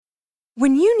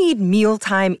When you need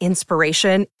mealtime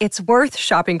inspiration, it's worth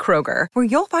shopping Kroger, where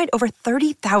you'll find over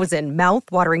 30,000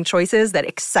 mouth-watering choices that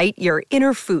excite your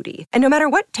inner foodie. And no matter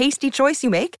what tasty choice you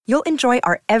make, you'll enjoy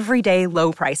our everyday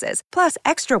low prices, plus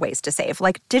extra ways to save,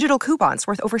 like digital coupons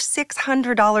worth over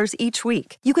 $600 each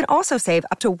week. You can also save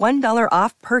up to $1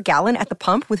 off per gallon at the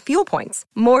pump with fuel points.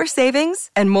 More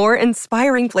savings and more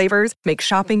inspiring flavors make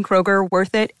shopping Kroger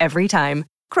worth it every time.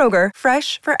 Kroger,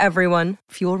 fresh for everyone.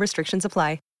 Fuel restrictions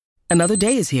apply. Another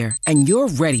day is here, and you're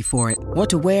ready for it. What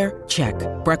to wear? Check.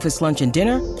 Breakfast, lunch, and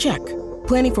dinner? Check.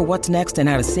 Planning for what's next and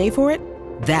how to save for it?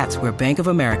 That's where Bank of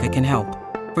America can help.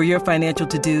 For your financial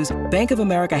to-dos, Bank of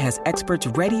America has experts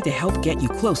ready to help get you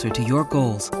closer to your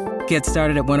goals. Get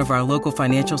started at one of our local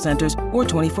financial centers or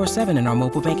 24/7 in our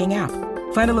mobile banking app.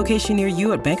 Find a location near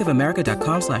you at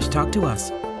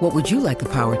bankofamerica.com/talktous. What would you like the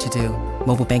power to do?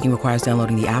 Mobile banking requires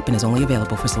downloading the app and is only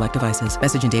available for select devices.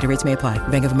 Message and data rates may apply.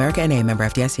 Bank of America NA, member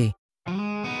FDIC.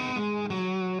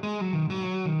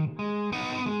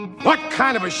 What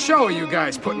kind of a show are you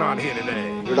guys putting on here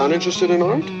today? You're not interested in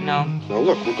art? No. Now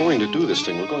look, we're going to do this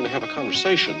thing. We're going to have a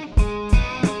conversation.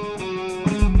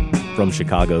 From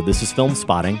Chicago, this is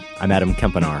Filmspotting. I'm Adam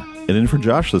Kempenaar. And in for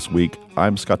Josh this week,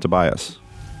 I'm Scott Tobias.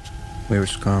 We were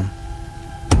scum.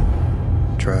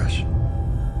 Trash.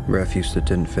 Refuse that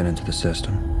didn't fit into the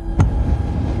system.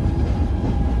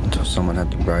 Until someone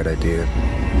had the bright idea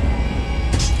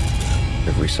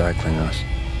of recycling us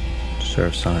to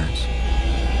serve science.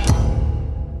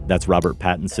 That's Robert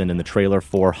Pattinson in the trailer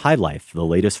for High Life, the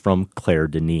latest from Claire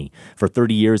Denis. For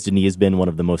 30 years, Denis has been one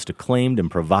of the most acclaimed and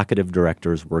provocative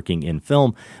directors working in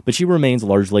film, but she remains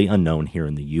largely unknown here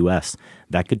in the U.S.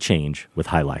 That could change with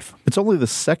High Life. It's only the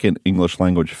second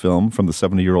English-language film from the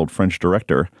 70-year-old French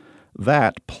director.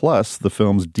 That, plus the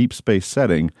film's deep space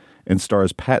setting and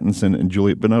stars Pattinson and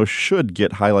Juliette Binoche, should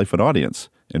get High Life an audience.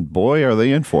 And boy, are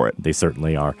they in for it. They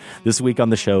certainly are. This week on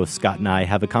the show, Scott and I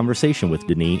have a conversation with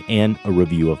Denis and a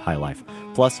review of High Life.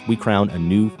 Plus, we crown a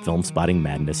new Filmspotting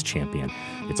Madness champion.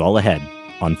 It's all ahead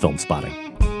on Filmspotting.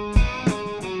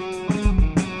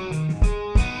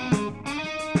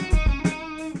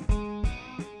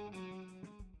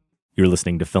 You're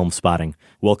listening to Filmspotting.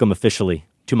 Welcome officially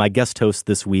to my guest host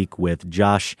this week with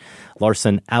Josh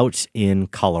Larson out in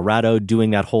Colorado doing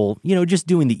that whole, just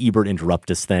doing the Ebert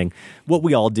Interruptus thing. What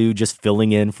we all do, just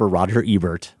filling in for Roger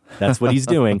Ebert. That's what he's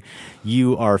doing.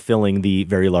 You are filling the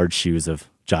very large shoes of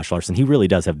Josh Larson. He really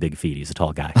does have big feet. He's a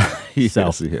tall guy.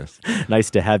 Yes, he is. Nice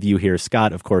to have you here.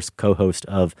 Scott, of course, co-host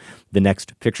of The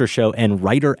Next Picture Show and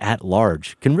writer at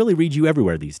large. Can really read you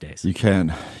everywhere these days. You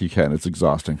can. It's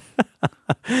exhausting.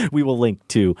 We will link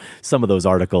to some of those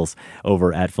articles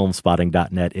over at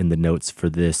filmspotting.net in the notes for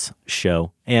this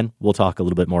show. And we'll talk a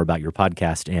little bit more about your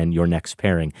podcast and your next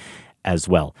pairing as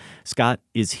well. Scott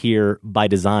is here by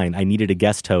design. I needed a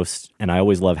guest host, and I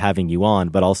always love having you on,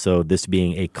 but also this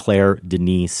being a Claire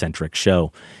Denis-centric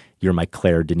show. You're my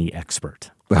Claire Denis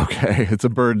expert. Okay, it's a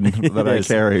burden that I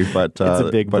carry, but it's a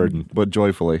big burden. But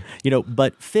joyfully.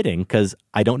 But fitting, because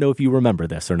I don't know if you remember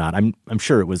this or not. I'm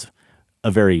sure it was a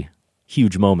very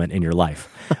huge moment in your life,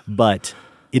 but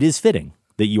it is fitting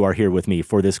that you are here with me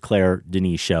for this Claire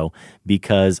Denis show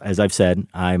because, as I've said,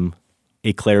 I'm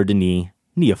a Claire Denis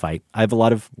neophyte. I have a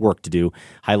lot of work to do.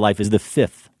 High Life is the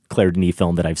fifth Claire Denis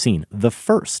film that I've seen. The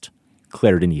first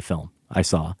Claire Denis film I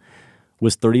saw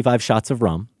was 35 Shots of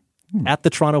Rum at the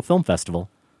Toronto Film Festival,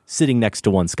 sitting next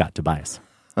to one Scott Tobias.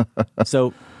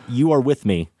 So you are with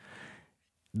me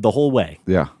the whole way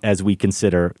as we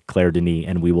consider Claire Denis,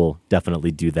 and we will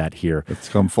definitely do that here. It's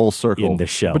come full circle in the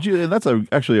show. But that's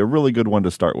actually a really good one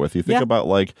to start with. You think about,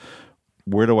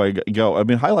 where do I go? I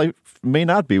mean, High Life may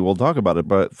not be. We'll talk about it,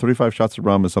 but 35 Shots of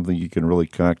Rum is something you can really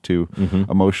connect to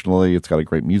emotionally. It's got a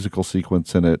great musical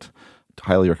sequence in it.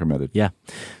 Highly recommended. Yeah.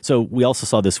 So we also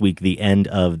saw this week the end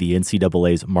of the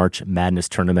NCAA's March Madness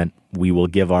tournament. We will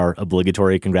give our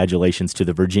obligatory congratulations to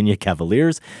the Virginia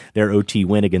Cavaliers, their OT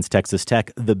win against Texas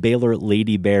Tech, the Baylor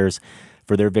Lady Bears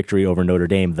for their victory over Notre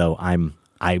Dame, though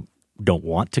I don't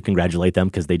want to congratulate them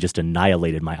because they just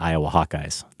annihilated my Iowa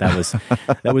Hawkeyes.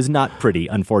 That was not pretty,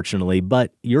 unfortunately.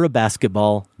 But you're a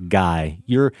basketball guy.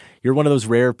 You're one of those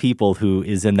rare people who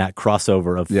is in that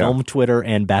crossover of film Twitter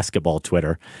and basketball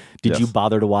Twitter. Did you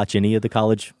bother to watch any of the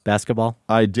college basketball?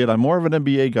 I did. I'm more of an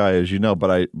NBA guy, as you know,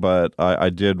 but I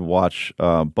did watch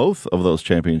both of those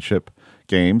championship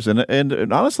games,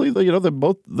 and honestly,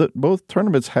 both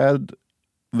tournaments had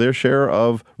their share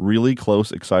of really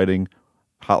close, exciting,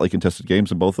 hotly contested games,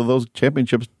 and both of those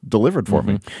championships delivered for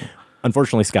me.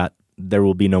 Unfortunately, Scott, there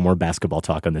will be no more basketball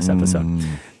talk on this episode.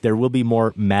 There will be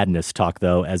more madness talk,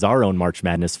 though, as our own March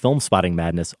Madness, Filmspotting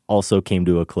Madness, also came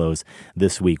to a close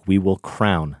this week. We will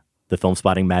crown the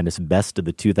Filmspotting Madness Best of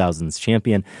the 2000s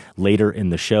champion later in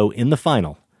the show. In the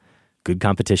final, good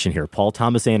competition here. Paul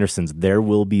Thomas Anderson's There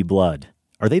Will Be Blood.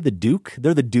 Are they the Duke?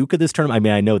 They're the Duke of this tournament? I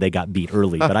mean, I know they got beat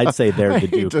early, but I'd say they're the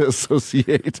Duke. I hate to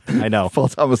associate I know. Paul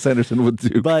Thomas Anderson with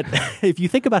Duke. But if you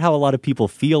think about how a lot of people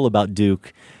feel about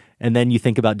Duke, and then you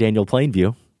think about Daniel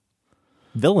Plainview,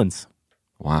 villains.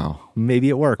 Wow. Maybe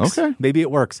it works. Okay. Maybe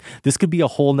it works. This could be a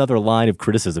whole nother line of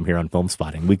criticism here on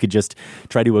Filmspotting. We could just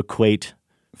try to equate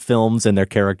films and their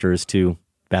characters to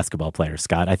basketball players.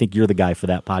 Scott, I think you're the guy for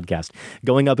that podcast.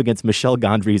 Going up against Michel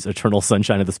Gondry's Eternal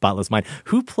Sunshine of the Spotless Mind.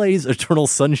 Who plays Eternal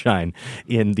Sunshine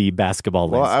in the basketball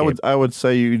landscape? I would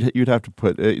say you'd have to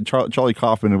put Charlie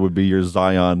Kaufman would be your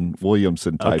Zion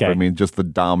Williamson type. Okay. I mean, just the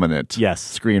dominant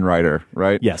screenwriter,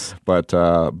 right? Yes. But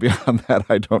beyond that,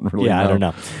 I don't really know. I don't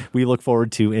know. We look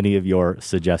forward to any of your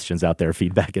suggestions out there,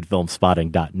 feedback at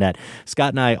filmspotting.net. Scott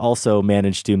and I also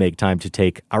managed to make time to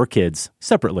take our kids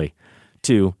separately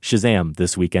to Shazam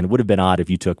this weekend. It would have been odd if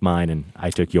you took mine and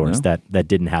I took yours. Yeah. That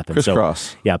didn't happen.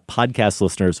 Crisscross. So, yeah, podcast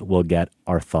listeners will get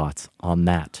our thoughts on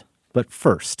that. But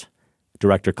first,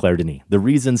 director Claire Denis. The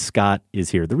reason Scott is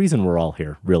here, the reason we're all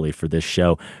here, really, for this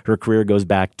show, her career goes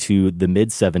back to the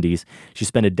mid-'70s. She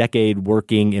spent a decade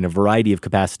working in a variety of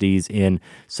capacities in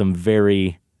some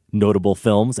very notable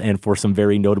films and for some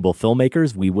very notable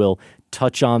filmmakers. We will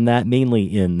touch on that mainly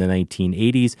in the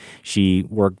 1980s. She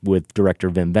worked with director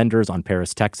Wim Wenders on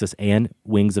Paris, Texas and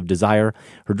Wings of Desire.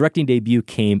 Her directing debut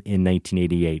came in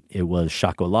 1988. It was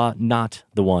Chocolat, not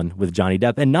the one with Johnny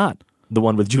Depp and not the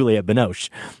one with Juliette Binoche,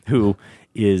 who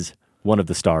is one of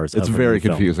the stars. It's of very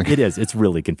film. confusing. It is. It's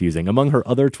really confusing. Among her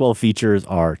other 12 features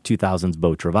are 2000's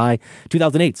Beau Travail,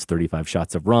 2008's 35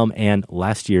 Shots of Rum, and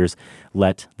last year's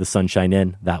Let the Sun Shine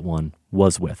In. That one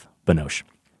was with Binoche.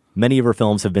 Many of her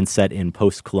films have been set in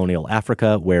post-colonial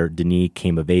Africa, where Denis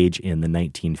came of age in the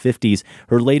 1950s.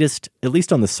 Her latest, at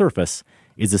least on the surface,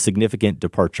 is a significant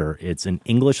departure. It's an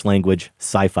English-language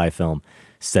sci-fi film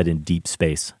set in deep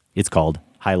space. It's called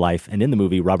High Life, and in the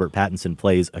movie, Robert Pattinson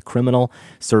plays a criminal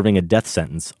serving a death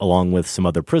sentence along with some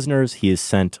other prisoners. He is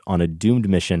sent on a doomed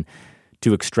mission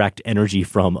to extract energy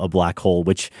from a black hole,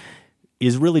 which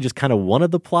is really just kind of one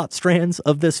of the plot strands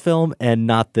of this film, and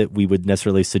not that we would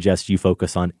necessarily suggest you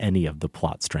focus on any of the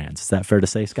plot strands. Is that fair to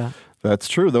say, Scott? That's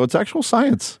true, though. It's actual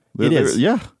science. It is.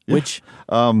 Yeah. Which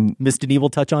Miss Denis will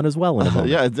touch on as well in a moment.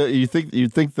 Yeah, you'd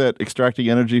think that extracting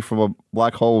energy from a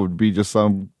black hole would be just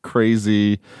some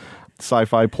crazy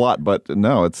sci-fi plot, but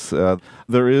no, it's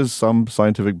there is some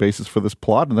scientific basis for this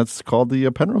plot, and that's called the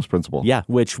Penrose Principle. Yeah,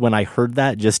 which when I heard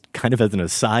that, just kind of as an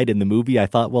aside in the movie, I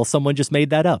thought, well, someone just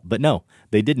made that up. But no,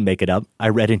 they didn't make it up. I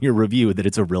read in your review that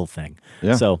it's a real thing.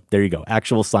 Yeah. So there you go.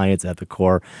 Actual science at the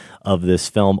core of this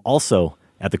film. Also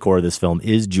at the core of this film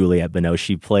is Juliette Binoche.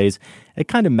 She plays a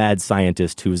kind of mad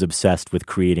scientist who is obsessed with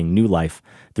creating new life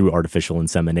through artificial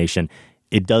insemination.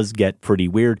 It does get pretty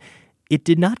weird. It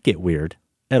did not get weird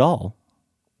at all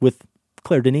with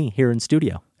Claire Denis here in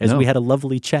studio, as we had a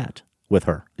lovely chat with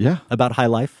her about High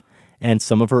Life and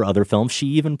some of her other films. She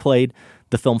even played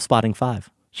the Filmspotting Five.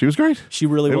 She was great. She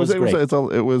really was great.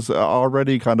 It was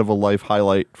already kind of a life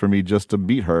highlight for me just to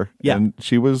meet her. Yeah. And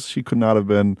she could not have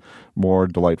been more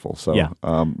delightful. So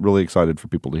really excited for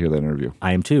people to hear that interview.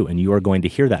 I am too, and you are going to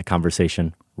hear that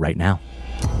conversation right now.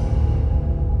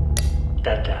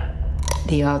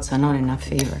 The odds are not in our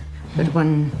favor. But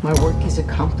when my work is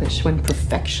accomplished, when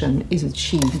perfection is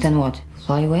achieved... Then what?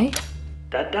 Fly away?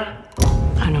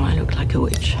 I know I look like a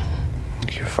witch.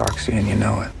 You're foxy and you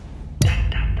know it.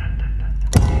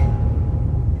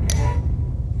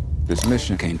 This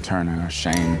mission can't turn our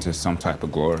shame into some type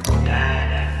of glory.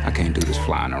 I can't do this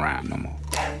flying around no more.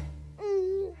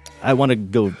 I want to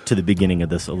go to the beginning of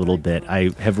this a little bit.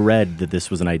 I have read that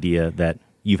this was an idea that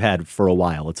you've had for a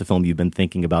while. It's a film you've been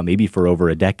thinking about maybe for over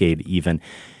a decade even.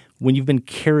 When you've been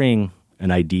carrying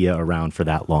an idea around for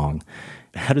that long,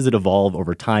 how does it evolve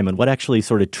over time, and what actually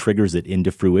sort of triggers it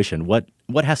into fruition? What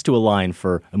has to align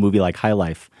for a movie like High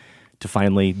Life to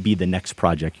finally be the next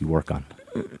project you work on?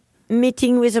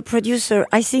 Meeting with a producer.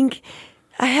 I think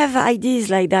I have ideas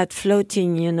like that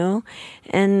floating,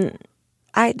 and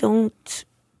I don't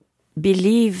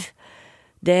believe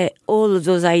that all of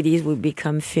those ideas will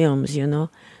become films,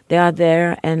 They are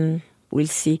there and we'll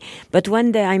see. But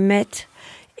one day I met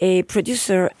a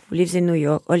producer who lives in New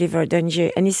York, Oliver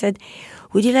Dungy, and he said,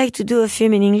 would you like to do a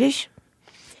film in English?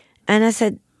 And I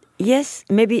said, yes,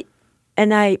 maybe.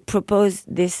 And I proposed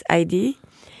this idea.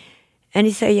 And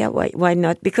he said, yeah, why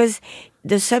not? Because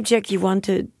the subject he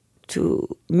wanted to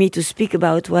me to speak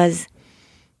about was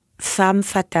femme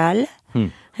fatale.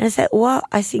 And I said, well,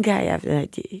 I think I have an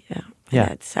idea. Yeah.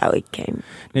 That's how it came.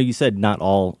 Now, you said not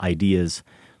all ideas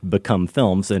become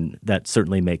films, and that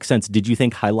certainly makes sense. Did you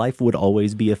think High Life would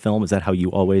always be a film? Is that how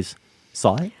you always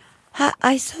saw it?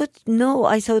 I thought, no.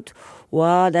 I thought,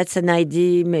 wow, that's an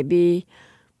idea, maybe.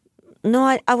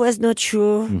 No, I was not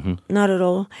sure. Not at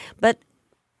all. But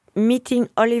meeting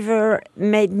Oliver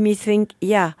made me think,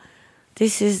 yeah,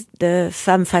 this is the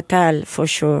femme fatale for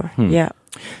sure. Yeah.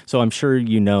 So I'm sure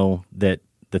you know that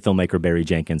the filmmaker Barry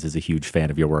Jenkins is a huge fan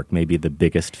of your work, maybe the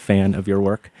biggest fan of your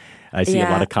work. I see a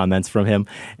lot of comments from him.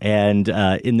 And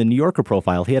in the New Yorker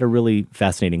profile, he had a really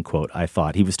fascinating quote, I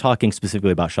thought. He was talking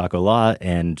specifically about chocolat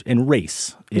and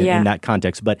race in that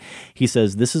context. But he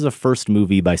says, this is a first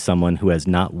movie by someone who has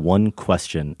not one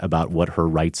question about what her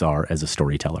rights are as a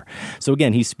storyteller. So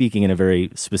again, he's speaking in a very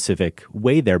specific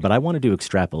way there, but I wanted to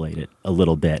extrapolate it a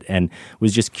little bit and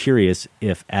was just curious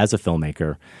if, as a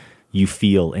filmmaker, you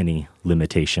feel any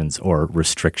limitations or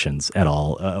restrictions at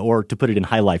all? Or to put it in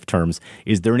High Life terms,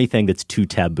 is there anything that's too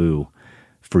taboo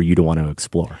for you to want to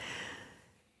explore?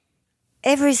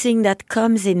 Everything that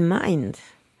comes in mind,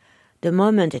 the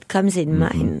moment it comes in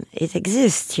mind, it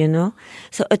exists, you know?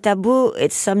 So a taboo,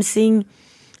 it's something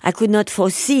I could not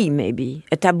foresee, maybe.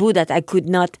 A taboo that I could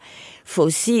not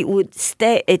foresee would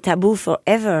stay a taboo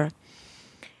forever.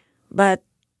 But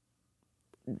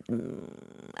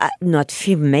not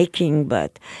filmmaking,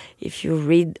 but if you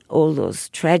read all those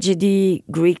tragedy,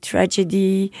 Greek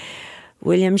tragedy,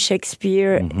 William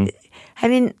Shakespeare, I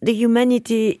mean, the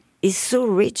humanity is so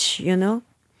rich, you know?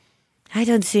 I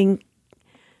don't think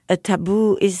a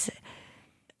taboo is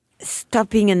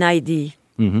stopping an idea,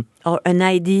 or an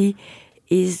idea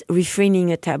is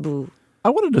refraining a taboo. I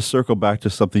wanted to circle back to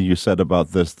something you said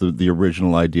about this, the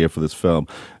original idea for this film.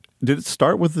 Did it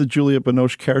start with the Juliette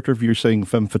Binoche character? If you're saying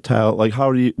femme fatale, like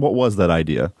what was that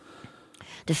idea?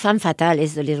 The femme fatale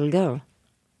is the little girl.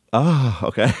 Ah,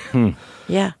 okay.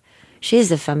 Yeah, she is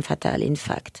the femme fatale, in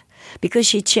fact, because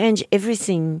she changed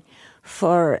everything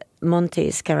for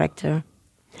Monte's character.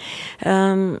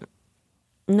 There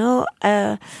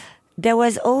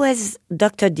was always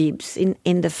Dr. Deebs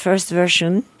in the first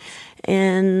version,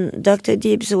 and Dr.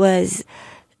 Deebs was,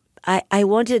 I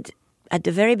wanted. At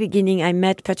the very beginning, I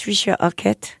met Patricia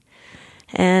Arquette,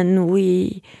 and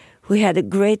we had a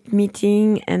great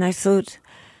meeting, and I thought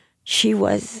she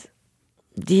was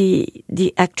the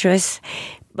actress.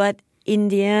 But in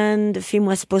the end, the film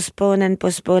was postponed,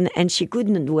 and she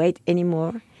couldn't wait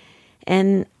anymore.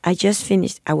 And I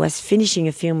was finishing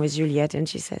a film with Juliette, and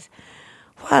she says,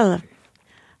 well,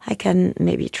 I can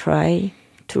maybe try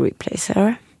to replace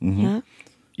her. Yeah.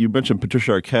 You mentioned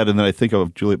Patricia Arquette, and then I think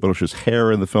of Juliette Binoche's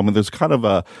hair in the film, and there's kind of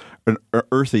an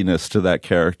earthiness to that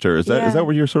character. Is that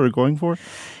what you're sort of going for?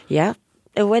 Yeah.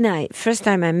 When first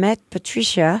time I met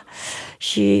Patricia,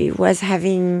 she was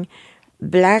having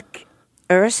black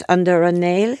earth under her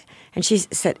nail, and she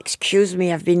said, "Excuse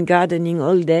me, I've been gardening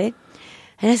all day."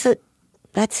 And I thought,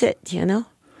 that's it, you know?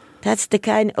 That's the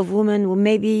kind of woman who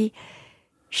maybe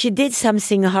she did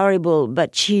something horrible,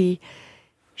 but she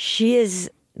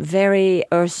is very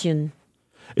earthian.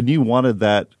 And you wanted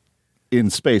that in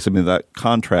space. I mean, that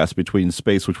contrast between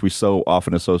space, which we so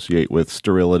often associate with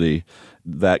sterility,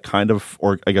 that kind of,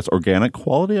 organic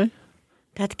quality?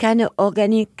 That kind of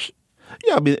organic...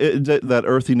 Yeah, I mean, that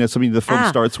earthiness. I mean, the film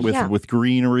starts with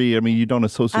greenery. I mean, you don't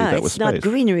associate that with space. It's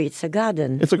not greenery, it's a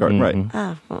garden. It's a garden, right.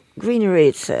 Well, greenery,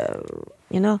 it's,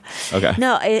 you know. Okay.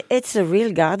 No, it's a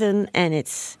real garden, and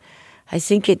I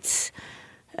think it's...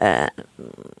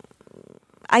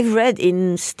 I've read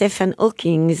in Stephen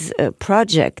Hawking's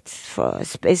project for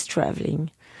space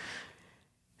traveling,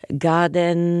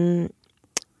 garden,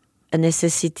 a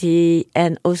necessity,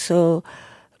 and also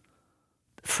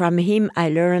from him I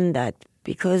learned that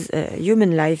because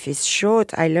human life is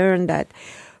short, I learned that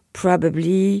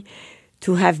probably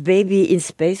to have baby in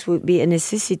space would be a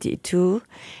necessity too.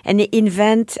 And they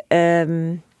invent...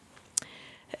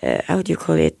 how do you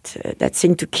call it? That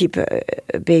thing to keep a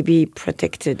baby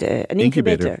protected. An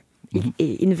incubator.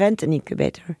 Invent an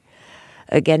incubator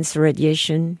against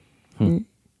radiation.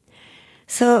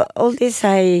 So all this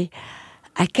I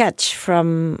catch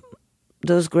from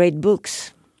those great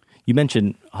books. You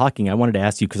mentioned Hawking. I wanted to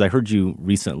ask you, because I heard you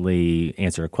recently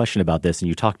answer a question about this, and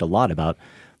you talked a lot about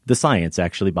the science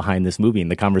actually behind this movie and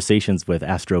the conversations with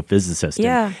astrophysicists.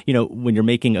 Yeah. And, when you're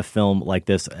making a film like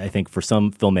this, I think for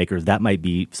some filmmakers, that might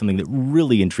be something that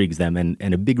really intrigues them. And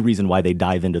a big reason why they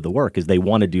dive into the work is they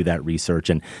want to do that research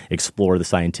and explore the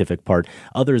scientific part.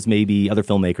 Others, maybe other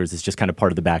filmmakers, it's just kind of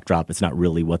part of the backdrop. It's not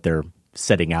really what they're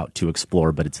setting out to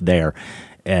explore, but it's there.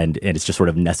 And it's just sort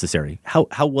of necessary.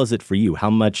 How was it for you? How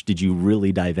much did you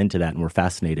really dive into that and were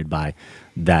fascinated by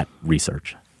that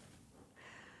research?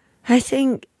 I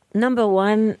think, number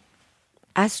one,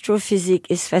 astrophysics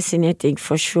is fascinating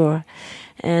for sure.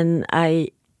 And I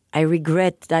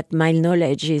regret that my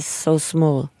knowledge is so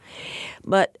small.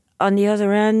 But on the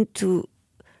other hand, to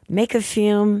make a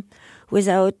film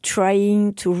without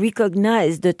trying to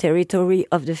recognize the territory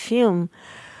of the film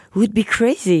would be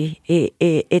crazy.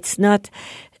 It's not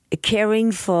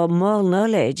caring for more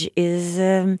knowledge.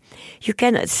 You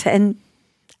cannot send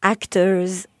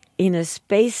actors in a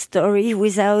space story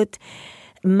without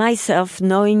myself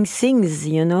knowing things,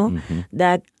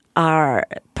 that are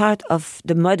part of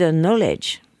the modern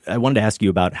knowledge. I wanted to ask you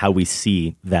about how we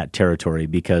see that territory,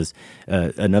 because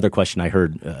another question I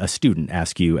heard a student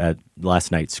ask you at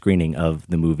last night's screening of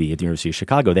the movie at the University of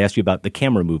Chicago, they asked you about the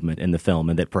camera movement in the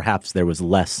film and that perhaps there was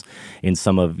less in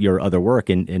some of your other work.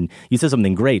 And you said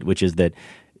something great, which is that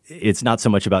it's not so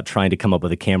much about trying to come up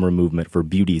with a camera movement for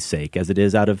beauty's sake as it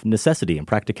is out of necessity and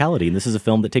practicality. And this is a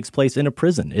film that takes place in a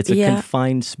prison. It's a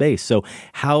confined space. So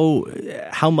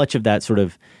how much of that sort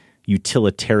of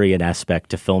utilitarian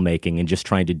aspect to filmmaking and just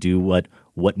trying to do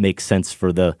what makes sense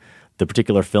for the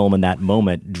particular film in that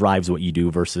moment drives what you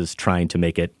do versus trying to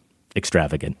make it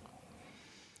extravagant?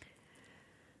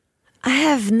 I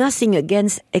have nothing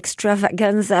against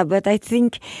extravaganza, but I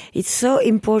think it's so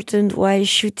important while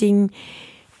shooting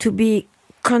to be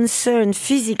concerned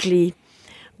physically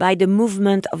by the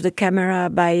movement of the camera,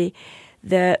 by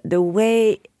the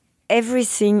way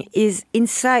everything is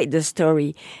inside the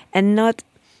story and not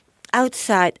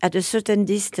outside at a certain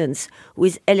distance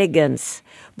with elegance,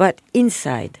 but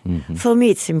inside. Mm-hmm. For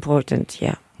me, it's important,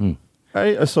 yeah. I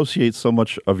associate so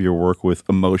much of your work with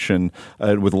emotion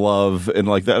and with love and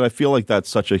like that. And I feel like that's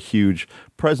such a huge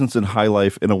presence in high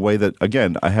life in a way that,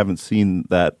 again, I haven't seen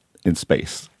that in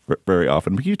space very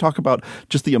often. But can you talk about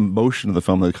just the emotion of the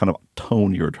film, the kind of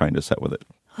tone you were trying to set with it?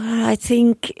 Well, I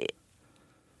think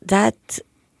that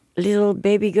little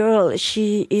baby girl,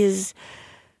 she is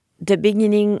the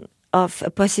beginning of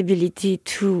a possibility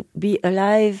to be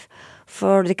alive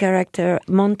for the character,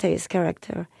 Monte's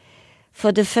character.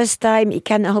 For the first time, he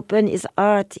can open his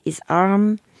heart, his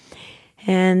arm,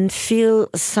 and feel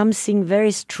something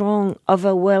very strong,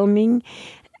 overwhelming,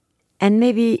 and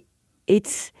maybe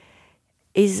it's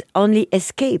his only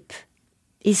escape.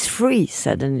 He's free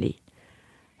suddenly.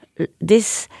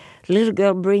 This little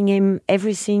girl brings him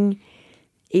everything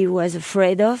he was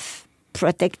afraid of,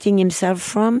 protecting himself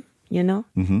from,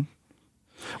 Mm-hmm.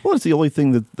 Well, it's the only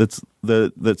thing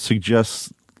that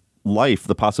suggests life,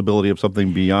 the possibility of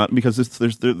something beyond, because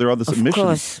there are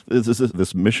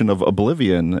this mission of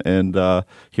oblivion, and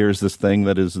here's this thing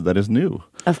that is new.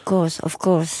 Of course,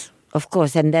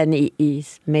 and then he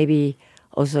is maybe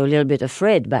also a little bit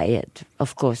afraid by it,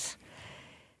 of course,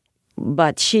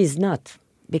 but she's not,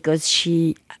 because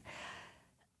she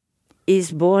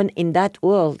is born in that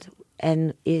world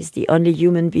and is the only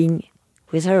human being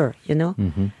with her,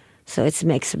 Mm-hmm. So it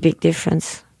makes a big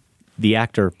difference. The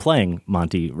actor playing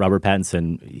Monty, Robert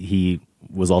Pattinson, he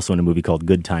was also in a movie called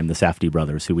Good Time, the Safdie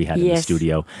brothers, who we had in the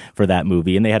studio for that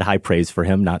movie. And they had high praise for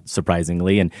him, not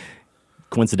surprisingly. And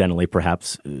coincidentally,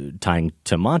 perhaps tying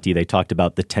to Monty, they talked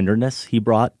about the tenderness he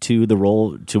brought to the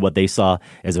role, to what they saw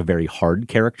as a very hard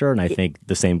character. And I think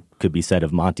the same could be said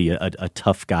of Monty, a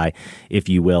tough guy, if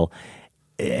you will.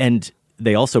 And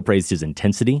they also praised his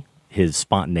intensity, his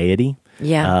spontaneity.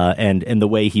 Yeah. And the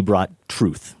way he brought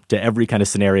truth to every kind of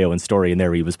scenario and story, and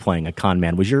there he was playing a con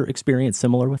man. Was your experience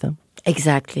similar with him?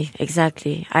 Exactly.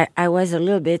 I was a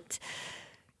little bit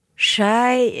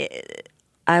shy.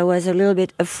 I was a little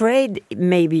bit afraid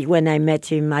maybe when I met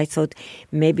him. I thought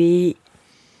maybe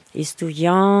he's too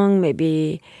young,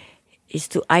 maybe he's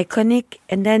too iconic.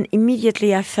 And then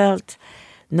immediately I felt,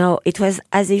 no, it was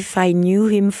as if I knew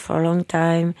him for a long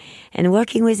time. And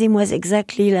working with him was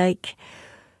exactly like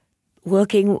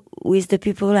working with the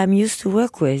people I'm used to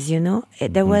work with,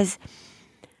 Mm-hmm. There was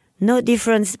no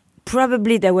difference.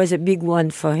 Probably there was a big one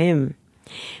for him.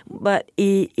 But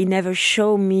he never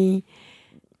showed me.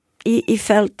 He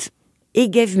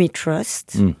gave me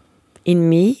trust in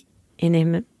me, in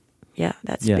him. Yeah,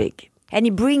 that's big. And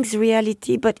he brings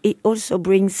reality, but he also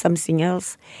brings something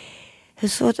else. A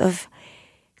sort of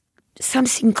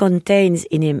something contains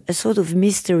in him, a sort of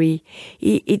mystery.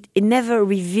 It never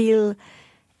reveals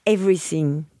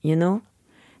everything,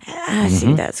 I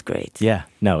think that's great. Yeah,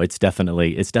 no, it's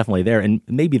definitely there. And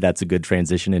maybe that's a good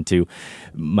transition into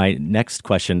my next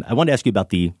question. I want to ask you about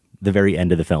the very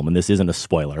end of the film, and this isn't a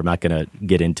spoiler. I'm not going to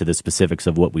get into the specifics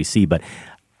of what we see, but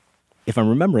if I'm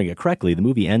remembering it correctly, the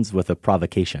movie ends with a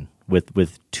provocation,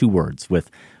 with two words,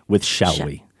 with shall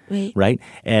we? Oui. Right?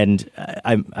 And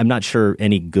I'm not sure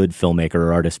any good filmmaker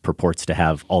or artist purports to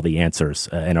have all the answers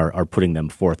and are putting them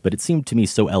forth, but it seemed to me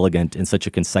so elegant and such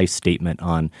a concise statement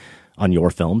on your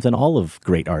films and all of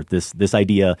great art. This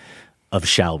idea of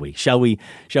shall we? Shall we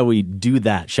do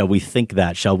that? Shall we think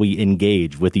that? Shall we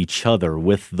engage with each other,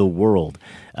 with the world?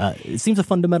 It seems a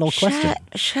fundamental question.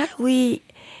 Shall we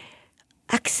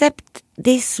accept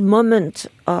this moment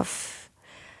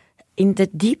in the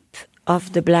deep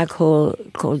of the black hole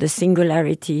called the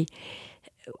singularity,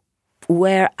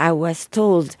 where I was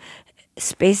told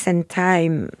space and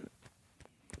time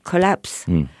collapse?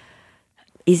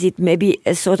 Is it maybe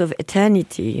a sort of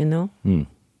eternity,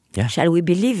 Yeah. Shall we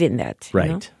believe in that?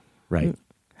 Right. Right.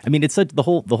 I mean, it's the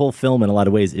whole film in a lot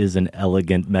of ways is an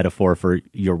elegant metaphor for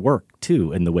your work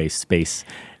too, in the way space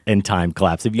and time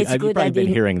collapse. You've probably been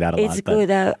hearing that a lot. It's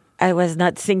good. I was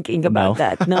not thinking about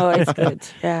that. No, it's good.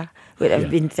 Yeah, would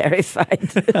have been terrified.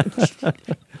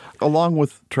 Along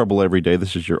with Trouble Every Day,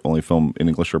 this is your only film in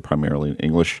English or primarily in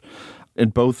English.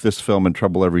 And both this film and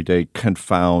Trouble Every Day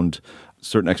confound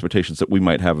certain expectations that we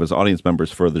might have as audience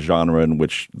members for the genre in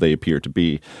which they appear to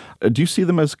be. Do you see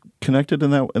them as connected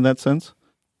in that sense?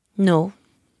 No.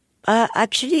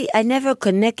 Actually, I never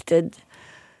connected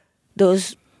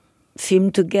those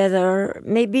films together.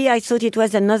 Maybe I thought it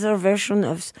was another version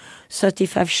of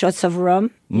 35 Shots of Rum,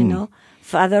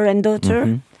 father and daughter.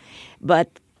 Mm-hmm.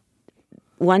 But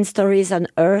one story is on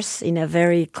Earth in a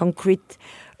very concrete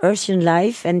Earthian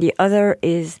life, and the other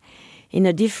is in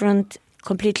a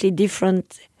completely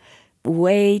different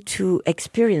way to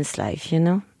experience life,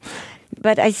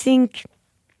 But I think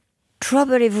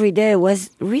Trouble Every Day was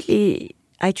really,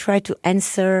 I tried to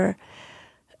answer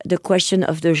the question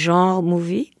of the genre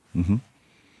movie,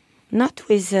 not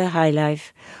with High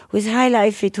Life. With High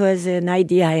Life, it was an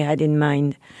idea I had in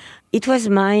mind. It was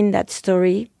mine, that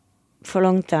story, for a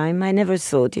long time. I never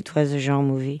thought it was a genre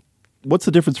movie. What's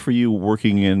the difference for you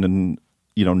working in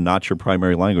not your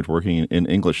primary language, working in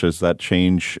English? Does that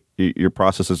change your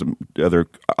processes? Are there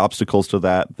obstacles to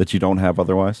that you don't have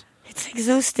otherwise? It's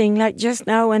exhausting. Like just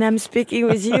now when I'm speaking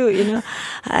with you,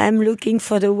 I'm looking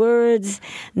for the words.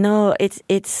 No, it's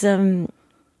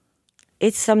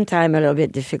sometimes a little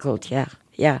bit difficult.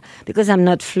 Yeah, because I'm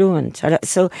not fluent.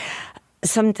 So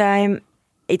sometimes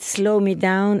it slows me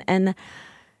down,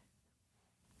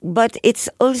 but it's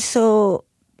also.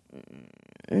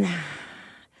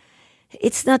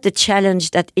 It's not a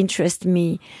challenge that interests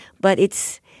me, but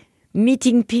it's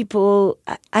meeting people.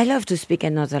 I love to speak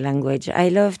another language. I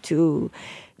love to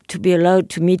be allowed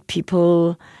to meet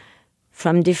people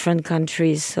from different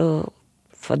countries. So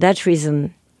for that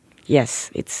reason,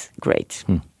 yes, it's great.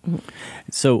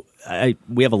 So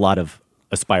we have a lot of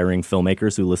aspiring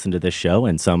filmmakers who listen to this show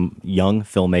and some young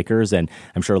filmmakers, and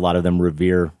I'm sure a lot of them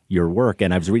revere your work.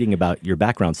 And I was reading about your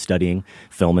background studying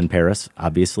film in Paris,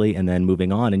 obviously, and then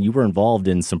moving on. And you were involved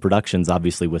in some productions,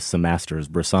 obviously, with some masters,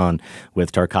 Bresson,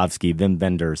 with Tarkovsky, Wim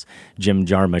Wenders, Jim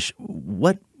Jarmusch.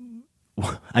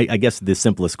 I guess the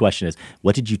simplest question is,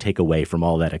 what did you take away from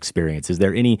all that experience? Is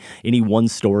there any one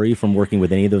story from working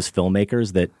with any of those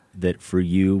filmmakers that for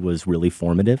you was really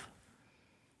formative?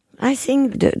 I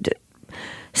think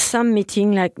some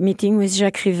meeting with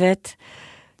Jacques Rivette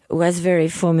was very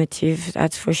formative,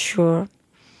 that's for sure.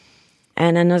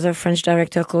 And another French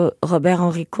director called Robert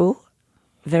Henrico,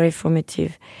 very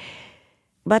formative.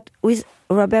 But with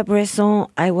Robert Bresson,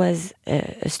 I was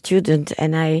a student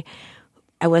and I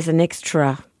was an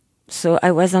extra. So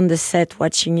I was on the set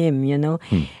watching him,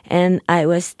 and I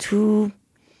was too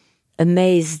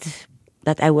amazed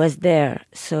that I was there.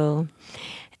 So,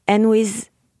 and with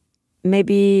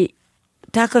maybe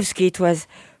Tarkovsky, it was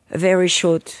a very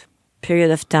short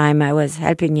period of time. I was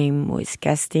helping him with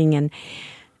casting, and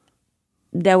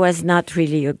there was not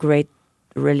really a great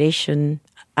relation.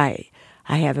 I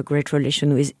have a great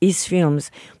relation with his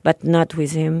films, but not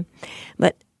with him.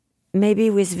 But maybe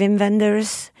with Wim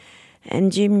Wenders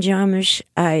and Jim Jarmusch,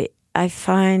 I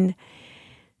find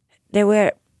they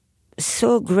were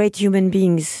so great human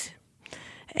beings,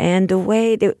 and the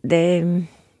way they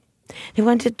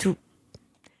wanted to.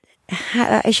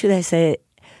 How should I say?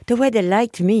 The way they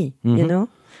liked me,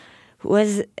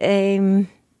 was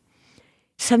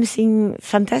something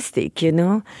fantastic,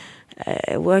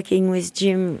 working with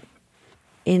Jim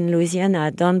in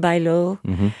Louisiana, Down by Law,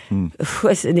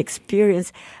 was an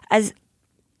experience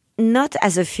not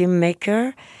as a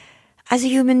filmmaker, as a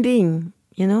human being,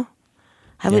 I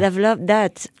would have loved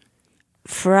that.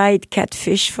 Fried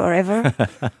catfish forever.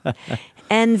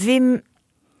 And Wim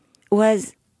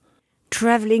was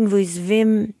traveling with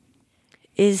Wim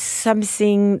is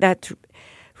something that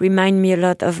reminds me a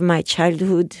lot of my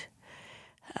childhood.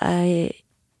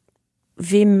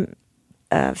 Wim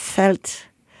felt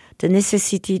the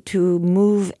necessity to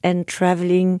move and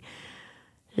traveling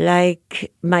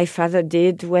like my father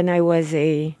did when I was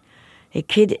a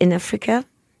kid in Africa.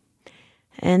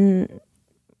 And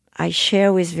I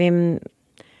share with him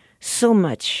so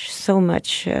much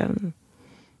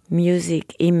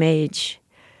music, image,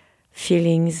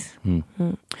 feelings.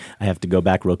 I have to go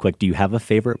back real quick. Do you have a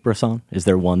favorite Bresson? Is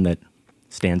there one that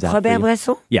stands out Robert for you?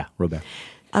 Bresson? Yeah, Robert.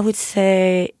 I would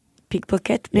say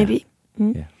Pickpocket, maybe.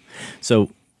 Yeah. So,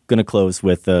 going to close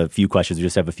with a few questions. We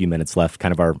just have a few minutes left,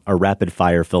 kind of our rapid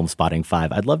fire Filmspotting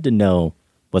 5. I'd love to know,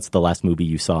 what's the last movie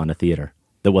you saw in a theater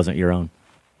that wasn't your own?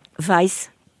 Vice.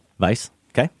 Vice?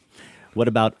 Okay. What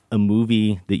about a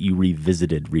movie that you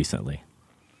revisited recently?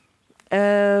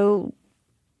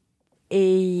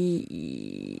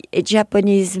 A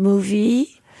Japanese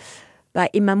movie by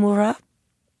Imamura.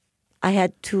 I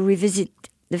had to revisit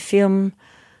the film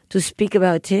to speak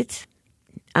about it.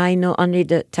 I know only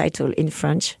the title in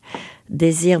French,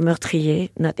 Désir meurtrier,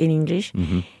 not in English.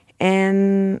 Mm-hmm.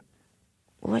 And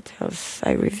what else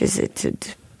I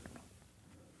revisited?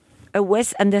 A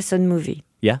Wes Anderson movie.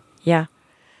 Yeah? Yeah.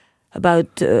 About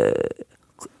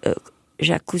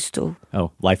Jacques Cousteau.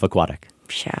 Oh, Life Aquatic.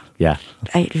 Yeah. Yeah.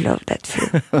 I love that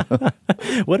film.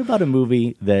 What about a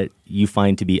movie that you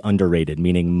find to be underrated,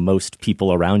 meaning most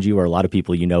people around you or a lot of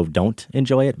people you know don't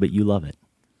enjoy it, but you love it?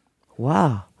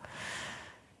 Wow.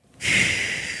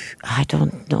 I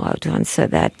don't know how to answer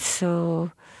that.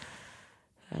 So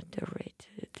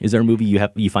underrated. Is there a movie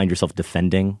you find yourself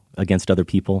defending against other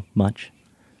people much?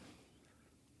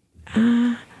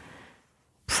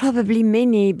 Probably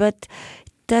many, but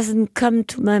it doesn't come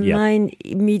to my mind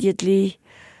immediately.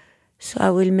 So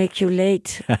I will make you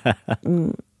late.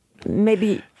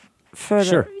 Maybe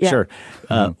further. Sure.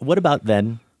 What about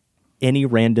then any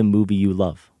random movie you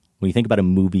love? When you think about a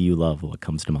movie you love, what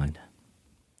comes to mind?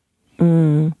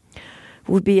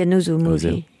 Would be an Ozu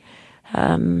movie.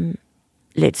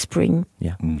 Late Spring.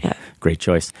 Yeah. Great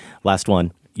choice. Last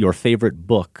one. Your favorite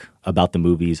book about the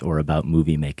movies or about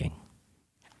movie making?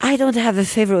 I don't have a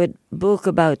favorite book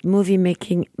about movie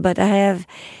making, but I have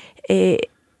a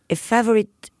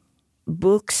favorite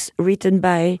books written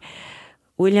by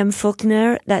William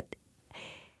Faulkner that,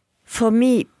 for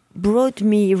me, brought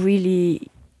me really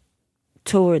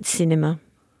towards cinema.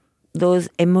 Those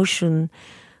emotion,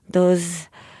 those,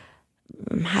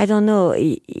 I don't know,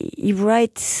 he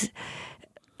writes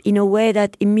in a way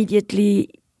that immediately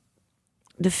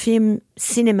the film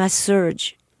cinema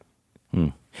surge.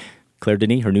 Claire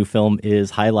Denis, her new film is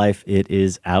High Life. It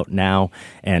is out now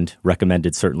and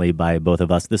recommended certainly by both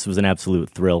of us. This was an absolute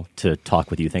thrill to talk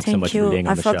with you. Thanks so much for being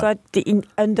on the show. I forgot the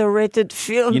underrated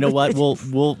film. You know what?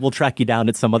 We'll track you down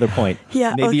at some other point.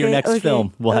 Maybe your next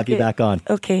film. We'll have you back on.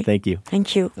 Okay. Thank you.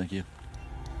 Thank you. Thank you.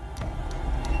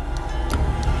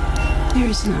 There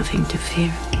is nothing to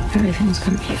fear. Everything's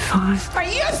gonna be fine. Are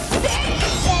you sick?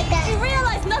 You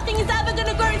realize nothing is ever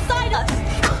gonna grow inside us?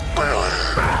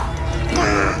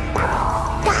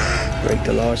 Break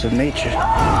the laws of nature.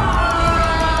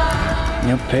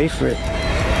 You'll pay for it.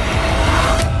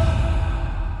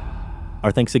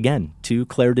 Our thanks again to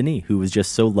Claire Denis, who was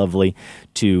just so lovely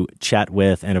to chat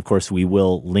with. And of course, we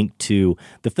will link to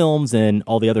the films and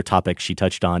all the other topics she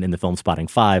touched on in the Filmspotting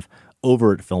 5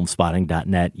 over at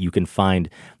filmspotting.net. You can find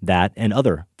that and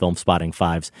other Filmspotting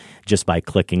 5s just by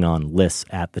clicking on lists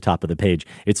at the top of the page.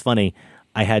 It's funny,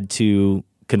 I had to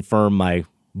confirm my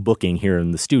booking here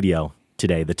in the studio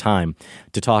today, the time,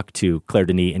 to talk to Claire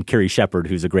Denis. And Carrie Shepard,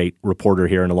 who's a great reporter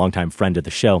here and a longtime friend of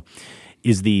the show,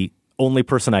 is the only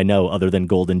person I know other than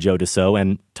Golden Joe Dassault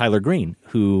and Tyler Green,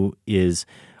 who is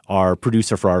our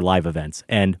producer for our live events.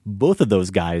 And both of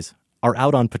those guys are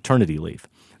out on paternity leave.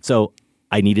 So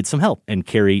I needed some help. And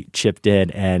Carrie chipped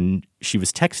in and she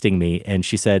was texting me and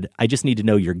she said, I just need to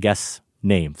know your guests'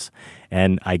 names.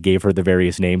 And I gave her the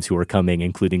various names who were coming,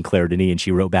 including Claire Denis. And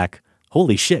she wrote back,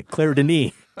 holy shit, Claire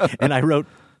Denis. And I wrote,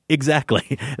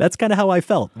 exactly. That's kind of how I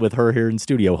felt with her here in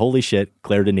studio. Holy shit,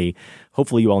 Claire Denis.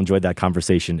 Hopefully you all enjoyed that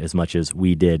conversation as much as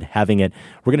we did having it.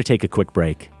 We're going to take a quick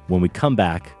break. When we come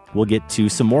back, we'll get to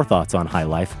some more thoughts on High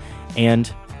Life,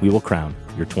 and we will crown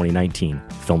your 2019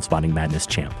 Filmspotting Madness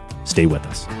champ. Stay with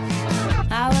us.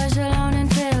 I was alone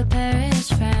until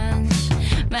Paris, France.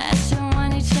 Met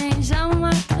someone who changed all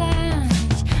my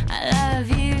plans. I love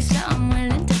you, so I'm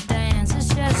willing to dance. It's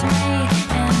just me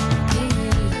and you.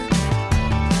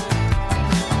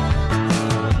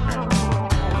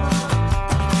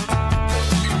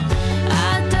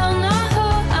 I don't know who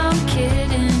I'm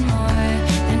kidding more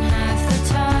than half the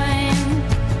time.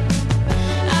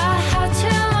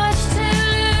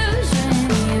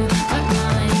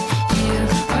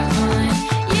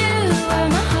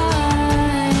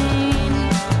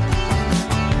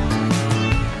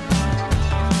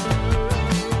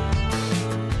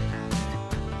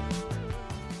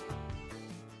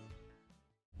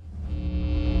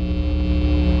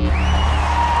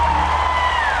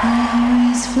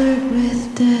 eyes flirt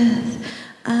with death.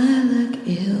 I look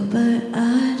ill, but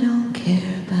I don't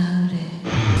care about it.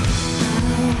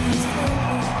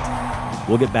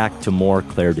 We'll get back to more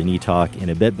Claire Denis talk in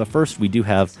a bit, but first we do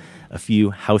have a few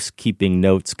housekeeping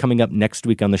notes. Coming up next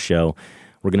week on the show,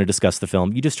 we're going to discuss the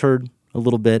film you just heard a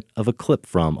little bit of a clip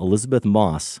from Elizabeth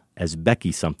Moss as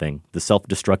Becky Something, the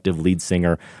self-destructive lead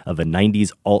singer of a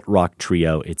 90s alt-rock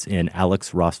trio. It's in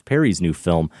Alex Ross Perry's new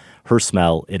film, Her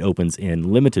Smell. It opens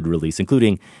in limited release,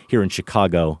 including here in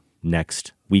Chicago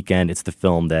next weekend. It's the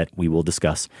film that we will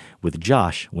discuss with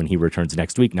Josh when he returns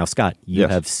next week. Now, Scott, you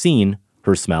have seen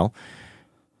Her Smell.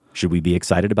 Should we be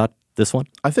excited about this one?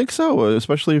 I think so,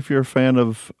 especially if you're a fan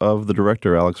of the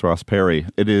director, Alex Ross Perry.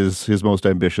 It is his most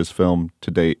ambitious film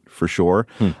to date, for sure.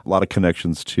 A lot of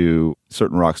connections to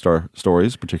certain rock star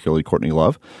stories, particularly Courtney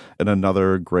Love, and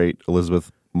another great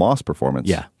Elizabeth Moss performance.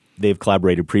 Yeah. They've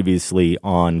collaborated previously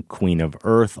on Queen of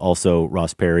Earth. Also,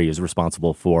 Ross Perry is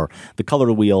responsible for The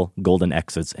Color Wheel, Golden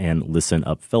Exits, and Listen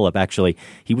Up Philip. Actually,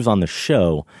 he was on the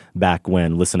show back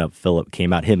when Listen Up Philip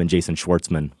came out. Him and Jason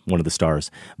Schwartzman, one of the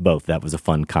stars, both. That was a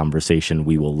fun conversation.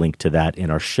 We will link to that in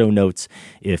our show notes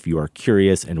if you are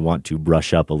curious and want to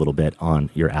brush up a little bit on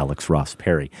your Alex Ross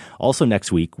Perry. Also,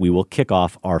 next week, we will kick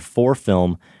off our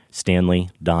 4-film Stanley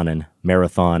Donen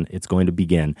marathon. It's going to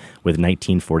begin with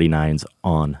 1949's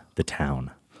On the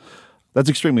Town. That's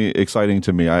extremely exciting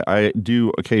to me. I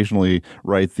do occasionally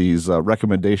write these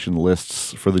recommendation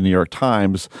lists for the New York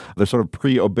Times. They're sort of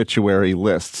pre-obituary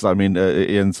lists. I mean,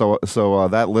 and so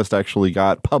that list actually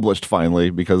got published finally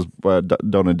because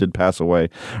Donen did pass away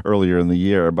earlier in the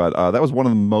year. But that was one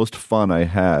of the most fun I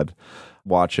had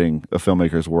watching a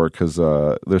filmmaker's work because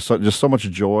there's just so much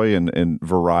joy and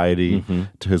variety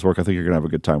to his work. I think you're going to have a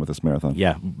good time with this marathon.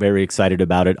 Yeah, very excited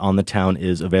about it. On the Town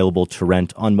is available to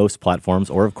rent on most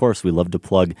platforms, or of course, we love to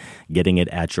plug getting it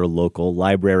at your local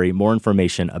library. More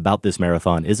information about this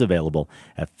marathon is available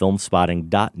at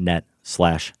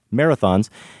filmspotting.net/marathons.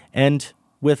 And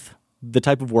with the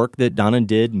type of work that Donen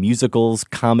did, musicals,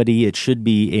 comedy, it should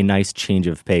be a nice change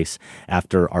of pace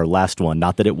after our last one.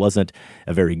 Not that it wasn't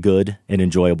a very good and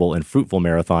enjoyable and fruitful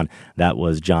marathon. That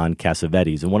was John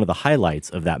Cassavetes. And one of the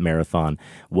highlights of that marathon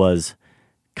was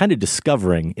kind of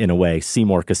discovering, in a way,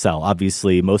 Seymour Cassel.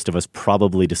 Obviously, most of us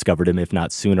probably discovered him, if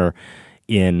not sooner,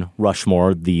 in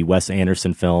Rushmore, the Wes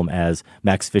Anderson film, as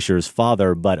Max Fisher's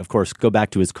father. But, of course, go back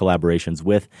to his collaborations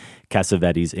with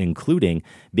Cassavetes, including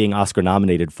being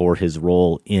Oscar-nominated for his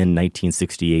role in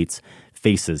 1968's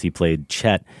Faces. He played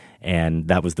Chet, and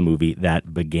that was the movie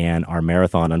that began our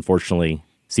marathon. Unfortunately,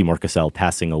 Seymour Cassel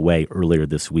passing away earlier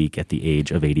this week at the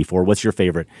age of 84. What's your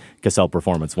favorite Cassel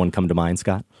performance? One come to mind,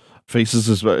 Scott? Faces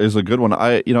is a good one.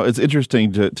 It's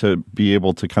interesting to be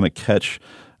able to kind of catch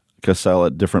Cassel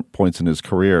at different points in his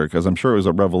career, because I'm sure it was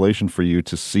a revelation for you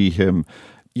to see him,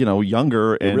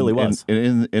 younger and, it really was.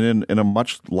 And in a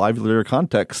much livelier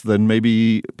context than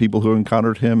maybe people who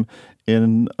encountered him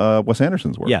in Wes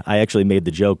Anderson's work. Yeah, I actually made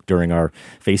the joke during our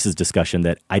Faces discussion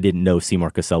that I didn't know Seymour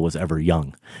Cassel was ever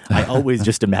young. I always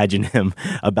just imagine him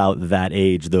about that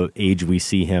age, the age we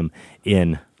see him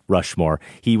in Rushmore.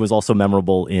 He was also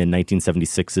memorable in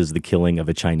 1976's The Killing of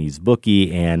a Chinese Bookie,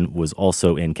 and was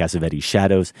also in Cassavetes'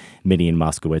 Shadows, Minnie and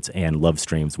Moskowitz, and Love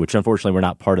Streams, which unfortunately were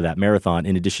not part of that marathon.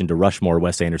 In addition to Rushmore,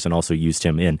 Wes Anderson also used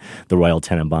him in The Royal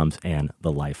Tenenbaums and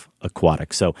The Life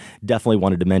Aquatic. So definitely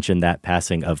wanted to mention that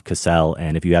passing of Cassel,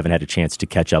 and if you haven't had a chance to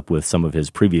catch up with some of his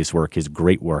previous work, his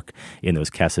great work in those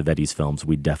Cassavetes films,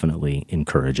 we definitely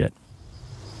encourage it.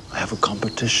 I have a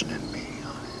competition in me.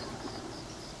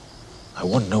 I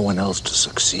want no one else to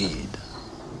succeed.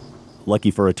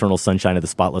 Lucky for Eternal Sunshine of the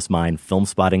Spotless Mind,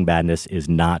 Filmspotting Madness is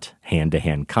not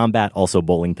hand-to-hand combat. Also,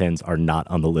 bowling pins are not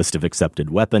on the list of accepted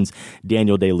weapons.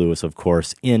 Daniel Day-Lewis, of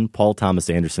course, in Paul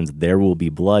Thomas Anderson's There Will Be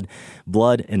Blood.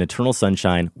 Blood and Eternal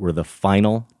Sunshine were the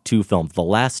final two films, the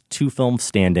last two films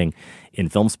standing in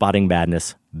Filmspotting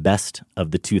Madness, best of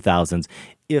the 2000s.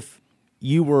 If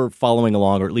you were following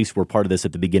along, or at least were part of this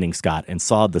at the beginning, Scott, and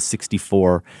saw the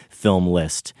 64 film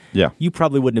list, you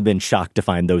probably wouldn't have been shocked to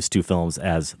find those two films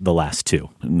as the last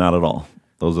two. Not at all.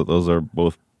 Those are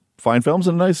both fine films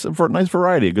and nice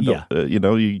variety. Good,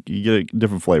 you get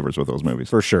different flavors with those movies.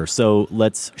 For sure. So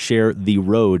let's share the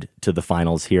road to the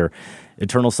finals here.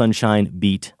 Eternal Sunshine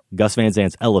beat Gus Van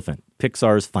Sant's Elephant,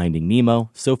 Pixar's Finding Nemo,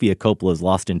 Sofia Coppola's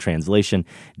Lost in Translation,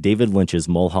 David Lynch's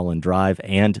Mulholland Drive,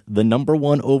 and the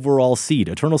 #1 overall seed.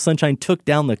 Eternal Sunshine took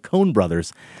down the Coen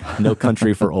brothers. No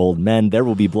Country for Old Men. There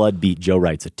Will Be Blood beat Joe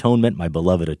Wright's Atonement, my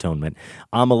beloved Atonement.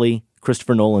 Amelie,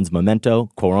 Christopher Nolan's Memento,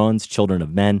 Cuarón's Children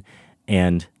of Men,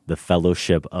 and the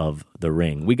Fellowship of the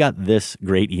Ring. We got this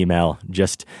great email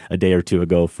just a day or two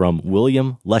ago from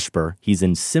William Leshper. He's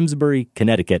in Simsbury,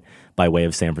 Connecticut, by way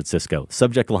of San Francisco.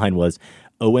 Subject line was,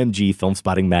 OMG,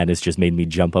 Filmspotting Madness just made me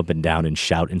jump up and down and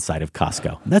shout inside of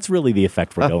Costco. That's really the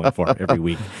effect we're going for every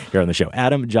week here on the show.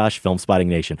 Adam, Josh, Filmspotting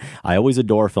Nation. I always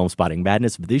adore Filmspotting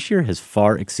Madness, but this year has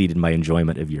far exceeded my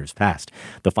enjoyment of years past.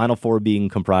 The final four being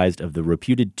comprised of the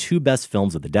reputed two best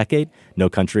films of the decade, No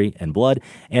Country and Blood,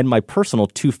 and my personal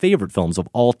two favorite films of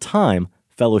all time,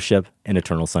 Fellowship and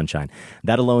Eternal Sunshine.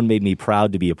 That alone made me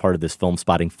proud to be a part of this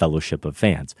Filmspotting fellowship of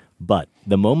fans. But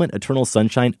the moment Eternal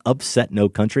Sunshine upset No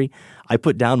Country, I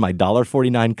put down my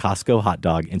 $1.49 Costco hot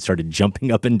dog and started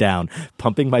jumping up and down,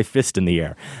 pumping my fist in the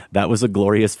air. That was a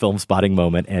glorious Filmspotting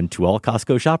moment, and to all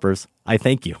Costco shoppers, I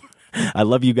thank you. I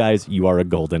love you guys. You are a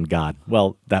golden god.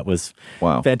 Well, that was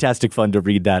fantastic fun to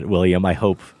read that, William. I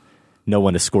hope no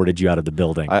one escorted you out of the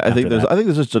building. I think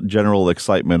there's just a general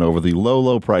excitement over the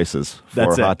low prices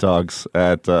for hot dogs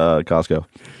at Costco.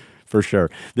 For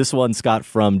sure. This one, Scott,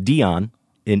 from Dion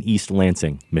in East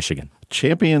Lansing, Michigan.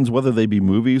 Champions, whether they be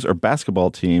movies or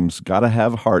basketball teams, gotta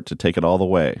have heart to take it all the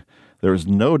way. There is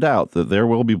no doubt that There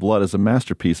Will Be Blood is a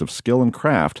masterpiece of skill and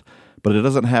craft, but it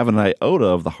doesn't have an iota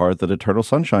of the heart that Eternal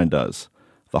Sunshine does.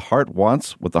 The heart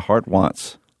wants what the heart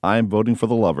wants. I am voting for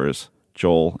the lovers.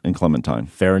 Joel and Clementine.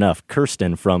 Fair enough.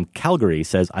 Kirsten from Calgary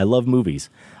says, I love movies.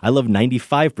 I love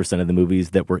 95% of the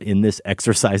movies that were in this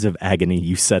exercise of agony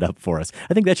you set up for us.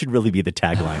 I think that should really be the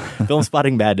tagline.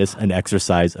 Filmspotting Madness, an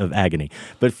exercise of agony.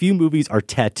 But few movies are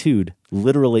tattooed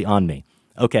literally on me.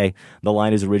 Okay, the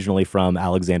line is originally from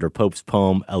Alexander Pope's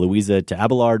poem, Eloisa to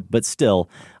Abelard, but still,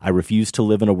 I refuse to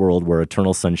live in a world where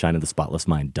Eternal Sunshine of the Spotless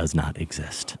Mind does not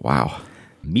exist. Wow.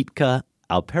 Mitka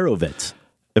Alperovitz.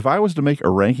 If I was to make a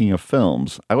ranking of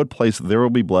films, I would place There Will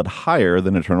Be Blood higher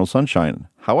than Eternal Sunshine.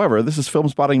 However, this is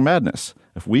Filmspotting Madness.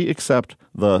 If we accept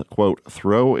the, quote,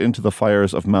 throw into the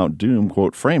fires of Mount Doom,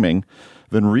 quote, framing,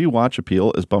 then rewatch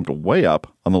appeal is bumped way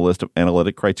up on the list of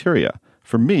analytic criteria.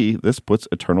 For me, this puts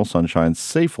Eternal Sunshine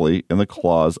safely in the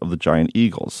claws of the giant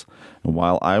eagles. And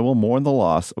while I will mourn the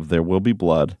loss of There Will Be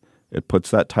Blood, it puts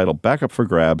that title back up for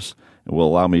grabs and will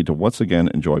allow me to once again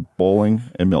enjoy bowling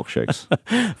and milkshakes.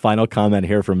 Final comment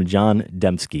here from John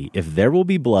Dembski. If There Will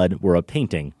Be Blood were a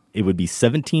painting, it would be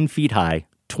 17 feet high,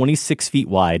 26 feet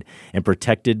wide, and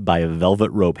protected by a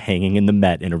velvet rope hanging in the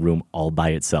Met in a room all by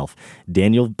itself.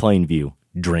 Daniel Plainview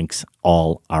drinks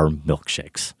all our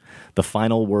milkshakes. The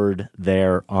final word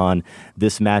there on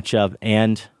this matchup.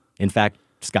 And in fact,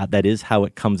 Scott, that is how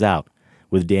it comes out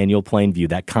with Daniel Plainview.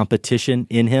 That competition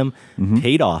in him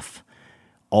paid off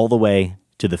all the way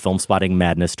to the Filmspotting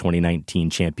Madness 2019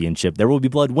 championship. There Will Be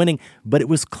Blood winning, but it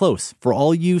was close for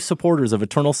all you supporters of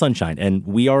Eternal Sunshine, and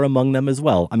we are among them as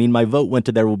well. I mean, my vote went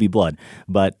to There Will Be Blood,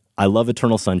 but I love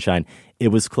Eternal Sunshine. It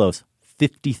was close,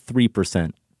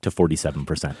 53% to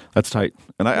 47%. That's tight.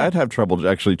 And I'd have trouble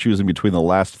actually choosing between the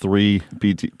last three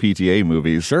PTA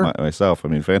movies myself. I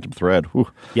mean, Phantom Thread, whew.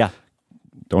 Yeah.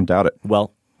 Don't doubt it.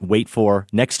 Well, wait for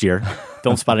next year,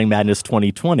 Filmspotting Madness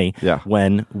 2020,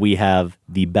 when we have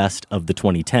the best of the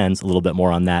 2010s. A little bit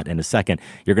more on that in a second.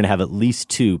 You're going to have at least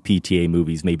two PTA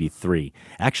movies, maybe three.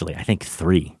 Actually, I think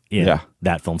three in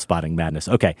that Filmspotting Madness.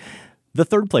 Okay, the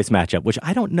third place matchup, which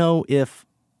I don't know if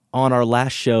on our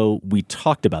last show we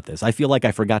talked about this. I feel like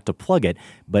I forgot to plug it,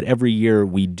 but every year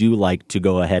we do like to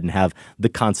go ahead and have the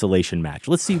consolation match.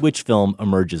 Let's see which film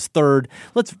emerges third.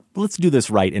 Let's do this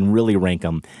right and really rank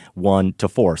them 1 to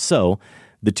 4. So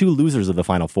the two losers of the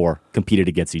final four competed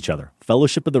against each other.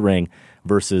 Fellowship of the Ring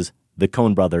versus the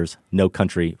Coen Brothers, No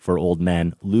Country for Old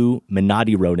Men. Lou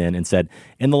Minotti wrote in and said,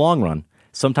 in the long run,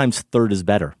 sometimes third is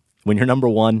better. When you're number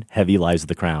one, heavy lies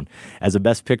the crown. As a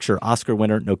Best Picture Oscar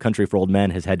winner, No Country for Old Men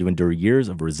has had to endure years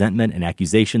of resentment and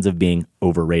accusations of being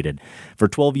overrated. For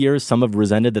 12 years, some have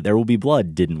resented that There Will Be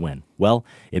Blood didn't win. Well,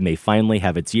 it may finally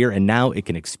have its year, and now it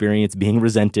can experience being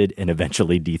resented and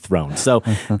eventually dethroned. So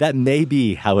that may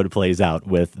be how it plays out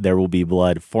with There Will Be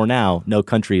Blood. For now, No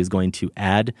Country is going to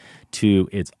add to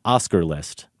its Oscar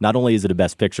list. Not only is it a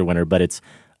Best Picture winner, but it's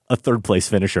a third-place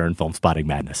finisher in Filmspotting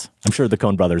Madness. I'm sure the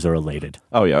Coen Brothers are elated.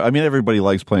 Oh, yeah. I mean, everybody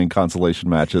likes playing consolation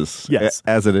matches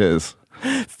as it is.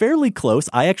 Fairly close.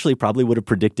 I actually probably would have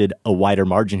predicted a wider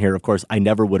margin here. Of course, I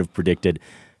never would have predicted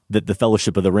that the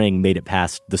Fellowship of the Ring made it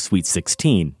past the Sweet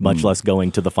 16, much less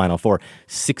going to the Final Four.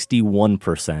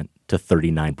 61% to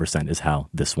 39% is how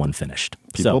this one finished.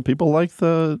 People like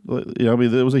I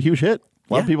mean, it was a huge hit.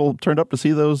 A lot of people turned up to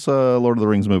see those Lord of the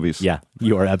Rings movies. Yeah,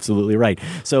 you are absolutely right.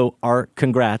 So our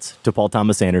congrats to Paul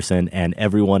Thomas Anderson and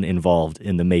everyone involved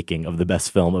in the making of the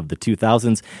best film of the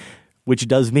 2000s, which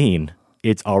does mean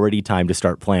it's already time to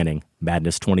start planning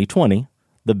Madness 2020,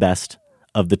 the best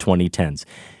of the 2010s.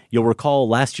 You'll recall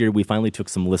last year we finally took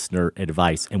some listener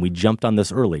advice and we jumped on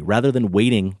this early. Rather than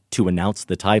waiting to announce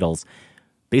the titles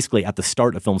basically at the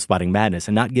start of Filmspotting Madness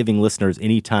and not giving listeners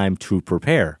any time to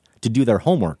prepare, to do their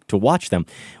homework, to watch them,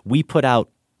 we put out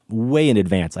way in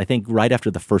advance. I think right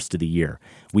after the first of the year,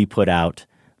 we put out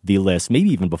the list. Maybe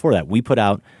even before that, we put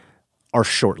out our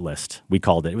short list, we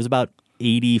called it. It was about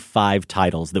 85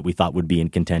 titles that we thought would be in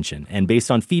contention. And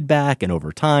based on feedback and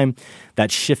over time,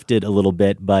 that shifted a little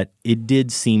bit, but it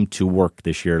did seem to work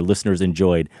this year. Listeners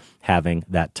enjoyed having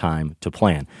that time to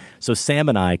plan. So Sam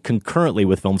and I, concurrently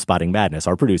with Filmspotting Madness,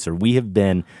 our producer, we have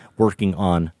been working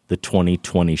on the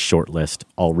 2020 shortlist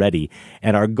already.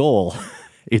 And our goal,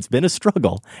 it's been a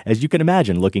struggle, as you can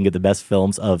imagine, looking at the best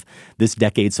films of this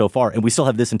decade so far. And we still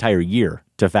have this entire year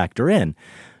to factor in.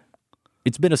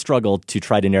 It's been a struggle to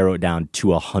try to narrow it down to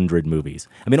 100 movies.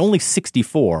 I mean, only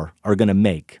 64 are going to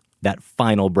make that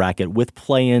final bracket with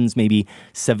play-ins, maybe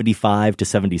 75 to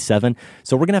 77.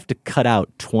 So we're going to have to cut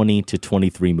out 20 to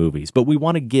 23 movies. But we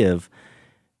want to give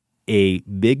a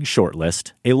big short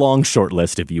list, a long short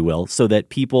list, if you will, so that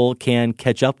people can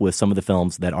catch up with some of the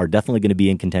films that are definitely going to be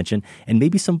in contention and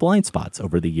maybe some blind spots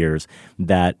over the years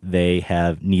that they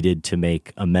have needed to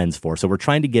make amends for. So we're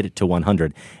trying to get it to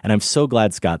 100. And I'm so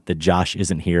glad, Scott, that Josh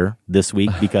isn't here this week,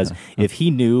 because if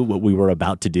he knew what we were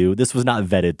about to do, this was not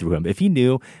vetted through him. If he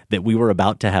knew that we were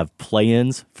about to have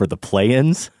play-ins for the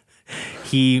play-ins,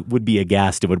 he would be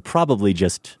aghast and would probably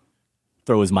just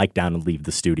throw his mic down and leave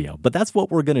the studio. But that's what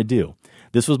we're going to do.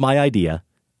 This was my idea,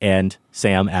 and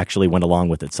Sam actually went along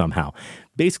with it somehow.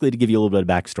 Basically, to give you a little bit of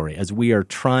backstory, as we are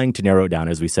trying to narrow it down,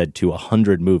 as we said, to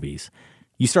 100 movies,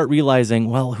 you start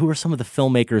realizing, well, who are some of the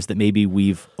filmmakers that maybe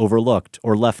we've overlooked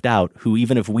or left out, who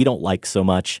even if we don't like so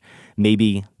much,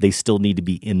 maybe they still need to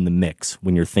be in the mix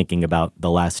when you're thinking about the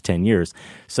last 10 years.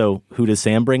 So who does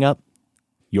Sam bring up?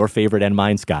 Your favorite and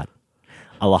mine, Scott.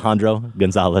 Alejandro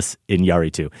González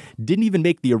Iñárritu. Didn't even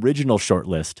make the original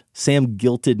shortlist. Sam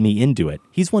guilted me into it.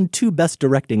 He's won 2 Best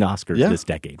Directing Oscars this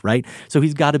decade, right? So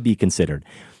he's got to be considered.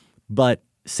 But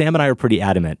Sam and I are pretty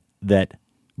adamant that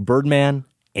Birdman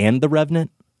and The Revenant,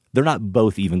 they're not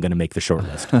both even going to make the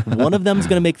shortlist. One of them's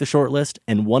going to make the shortlist,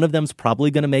 and one of them's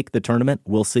probably going to make the tournament.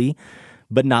 We'll see.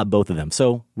 But not both of them.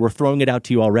 So we're throwing it out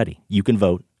to you already. You can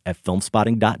vote at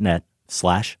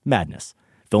filmspotting.net/madness.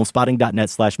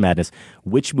 Filmspotting.net/madness.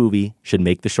 Which movie should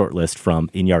make the shortlist from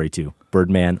Iñárritu,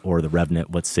 Birdman or The Revenant?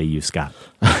 What say you, Scott?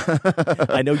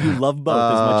 I know you love both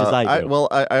as much as I do.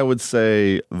 I would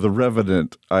say The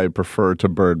Revenant I prefer to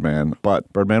Birdman, but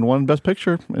Birdman won Best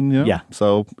Picture, and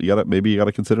so you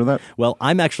gotta consider that. Well,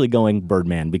 I'm actually going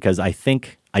Birdman because I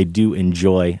think I do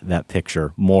enjoy that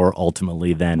picture more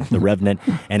ultimately than The Revenant.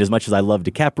 And as much as I love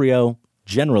DiCaprio,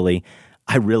 generally,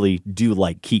 I really do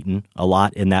like Keaton a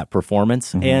lot in that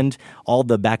performance, and all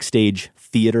the backstage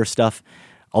theater stuff.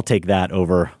 I'll take that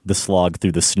over the slog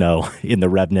through the snow in The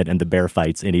Revenant and the bear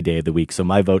fights any day of the week. So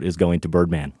my vote is going to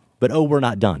Birdman. But we're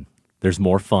not done. There's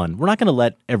more fun. We're not going to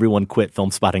let everyone quit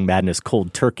Filmspotting Madness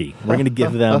cold turkey. We're going to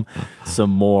give them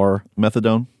some more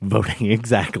methadone voting.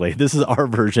 Exactly. This is our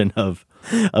version of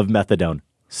methadone.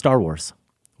 Star Wars.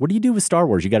 What do you do with Star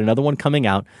Wars? You got another one coming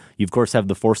out. You, of course, have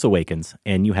The Force Awakens,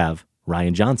 and you have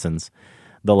Rian Johnson's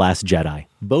The Last Jedi.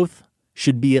 Both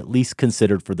should be at least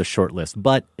considered for the short list,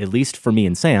 but at least for me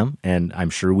and Sam, and I'm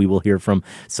sure we will hear from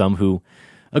some who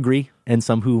agree and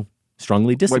some who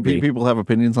strongly disagree. Wait, people have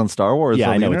opinions on Star Wars? Yeah,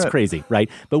 I know, internet? It's crazy, right?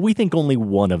 But we think only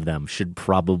one of them should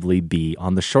probably be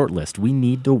on the short list. We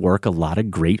need to work a lot of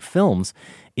great films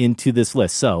into this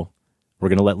list, so we're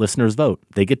going to let listeners vote.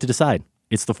 They get to decide.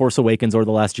 It's The Force Awakens or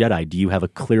The Last Jedi. Do you have a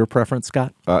clear preference,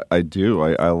 Scott? I do.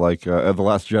 I like The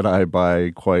Last Jedi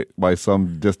by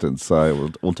some distance.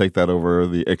 We'll take that over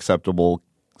the acceptable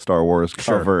Star Wars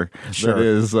cover that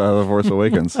is The Force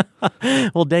Awakens.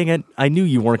 Well, dang it. I knew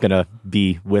you weren't going to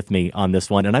be with me on this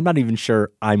one, and I'm not even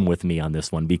sure I'm with me on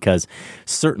this one, because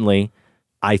certainly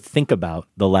I think about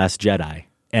The Last Jedi,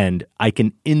 and I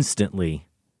can instantly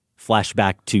flash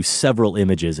back to several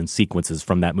images and sequences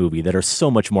from that movie that are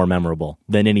so much more memorable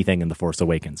than anything in The Force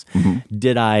Awakens.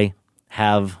 Did I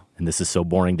have, and this is so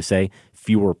boring to say,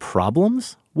 fewer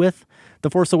problems with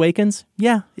The Force Awakens?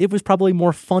 Yeah, it was probably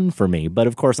more fun for me. But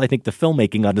of course, I think the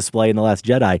filmmaking on display in The Last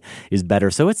Jedi is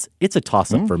better. So it's a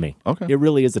toss-up for me. Okay. It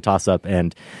really is a toss-up,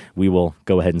 and we will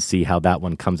go ahead and see how that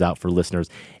one comes out for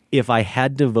listeners. If I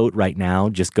had to vote right now,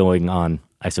 just going on,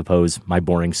 I suppose, my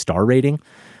boring star rating,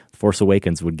 Force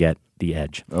Awakens would get the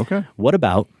edge. Okay. What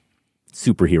about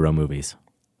superhero movies?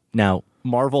 Now,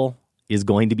 Marvel is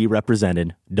going to be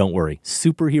represented. Don't worry.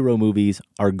 Superhero movies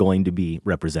are going to be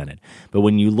represented. But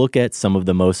when you look at some of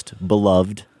the most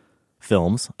beloved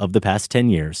films of the past 10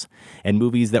 years and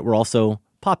movies that were also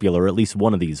popular, at least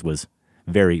one of these was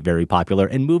very, very popular,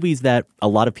 and movies that a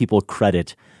lot of people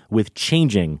credit with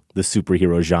changing the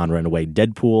superhero genre in a way.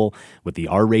 Deadpool with the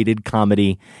R-rated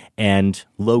comedy, and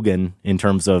Logan in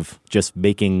terms of just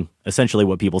making essentially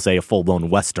what people say a full-blown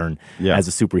Western as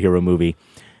a superhero movie.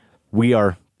 We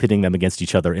are pitting them against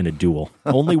each other in a duel.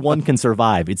 Only one can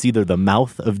survive. It's either the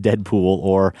mouth of Deadpool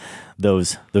or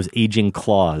those aging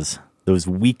claws, those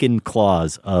weakened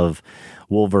claws of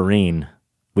Wolverine.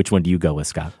 Which one do you go with,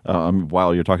 Scott?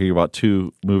 Wow, you're talking about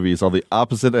two movies on the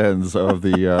opposite ends of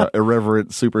the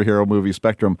irreverent superhero movie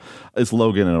spectrum. It's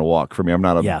Logan and a walk for me. I'm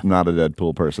not a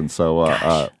Deadpool person.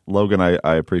 So Logan,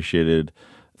 I appreciated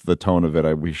the tone of it.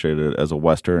 I appreciated it as a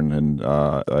Western, and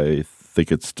I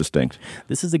think it's distinct.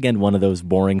 This is, again, one of those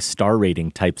boring star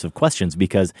rating types of questions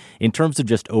because in terms of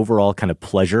just overall kind of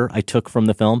pleasure I took from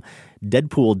the film,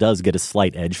 Deadpool does get a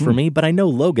slight edge for me, but I know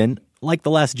Logan, like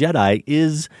The Last Jedi,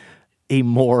 is a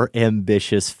more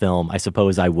ambitious film. I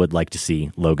suppose I would like to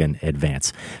see Logan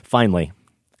advance. Finally,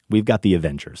 we've got the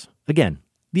Avengers. Again,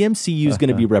 the MCU is going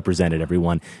to be represented,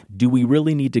 everyone. Do we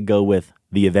really need to go with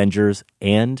the Avengers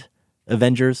and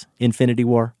Avengers Infinity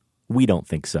War? We don't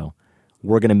think so.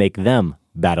 We're going to make them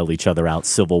battle each other out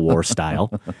Civil War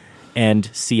style and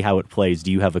see how it plays.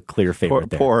 Do you have a clear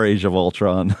favorite there? Poor Age of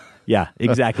Ultron. Yeah,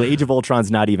 exactly. Age of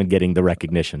Ultron's not even getting the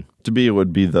recognition. To me, it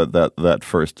would be that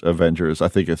first Avengers. I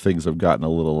think things have gotten a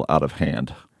little out of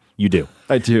hand. You do.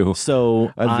 I do.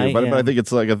 So but I think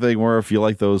it's like a thing where if you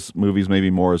like those movies, maybe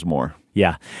more is more.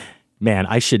 Yeah. Man,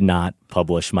 I should not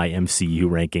publish my MCU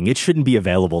ranking. It shouldn't be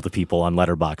available to people on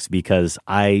Letterboxd because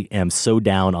I am so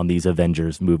down on these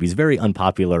Avengers movies. Very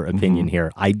unpopular opinion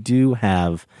here. I do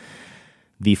have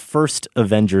the first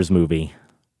Avengers movie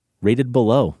rated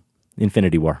below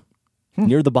Infinity War.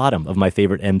 Near the bottom of my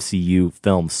favorite MCU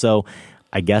films. So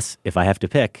I guess if I have to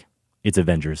pick, it's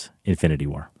Avengers Infinity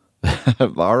War.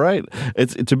 All right.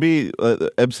 It's to me,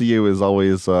 MCU is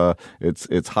always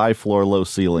it's high floor, low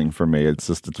ceiling for me. It's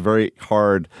very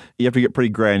hard. You have to get pretty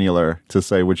granular to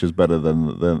say which is better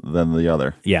than the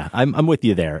other. Yeah, I'm with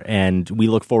you there, and we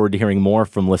look forward to hearing more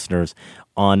from listeners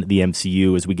on the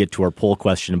MCU as we get to our poll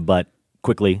question. But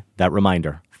quickly, that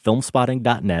reminder: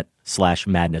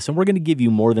 filmspotting.net/madness. And we're going to give you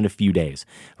more than a few days.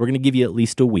 We're going to give you at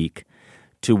least a week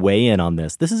to weigh in on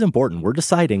this. This is important. We're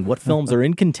deciding what films are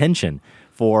in contention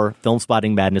for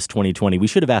Filmspotting Madness 2020. We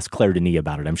should have asked Claire Denis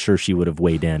about it. I'm sure she would have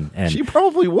weighed in. And she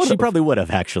probably would have. She probably would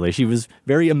have, actually. She was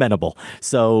very amenable.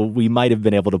 So we might have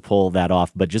been able to pull that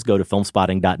off. But just go to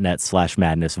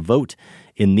filmspotting.net/madness. Vote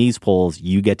in these polls.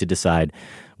 You get to decide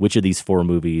which of these four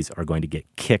movies are going to get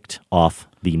kicked off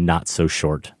the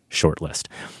not-so-short list.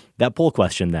 That poll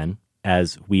question, then,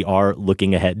 as we are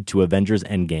looking ahead to Avengers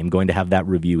Endgame, going to have that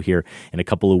review here in a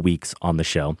couple of weeks on the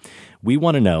show. We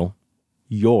want to know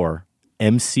your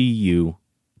MCU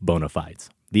bona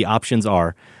fides. The options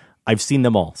are, I've seen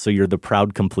them all, so you're the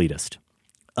proud completist.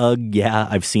 Yeah,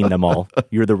 I've seen them all.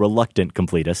 You're the reluctant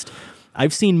completist.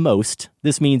 I've seen most.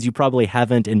 This means you probably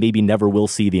haven't and maybe never will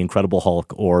see The Incredible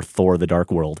Hulk or Thor: The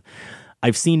Dark World.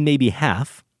 I've seen maybe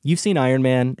half. You've seen Iron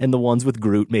Man and the ones with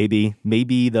Groot, maybe.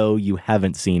 Maybe, though, you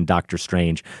haven't seen Doctor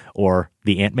Strange or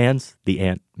the Ant-Mans, the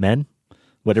Ant-Men,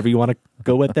 whatever you want to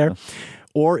go with there.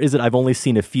 Or is it I've only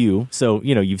seen a few, so,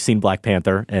 you've seen Black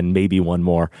Panther and maybe one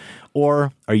more.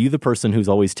 Or are you the person who's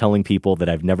always telling people that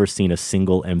I've never seen a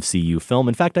single MCU film?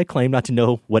 In fact, I claim not to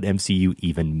know what MCU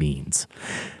even means.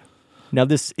 Now,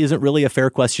 this isn't really a fair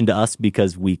question to us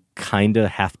because we kind of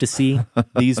have to see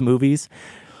these movies.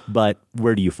 But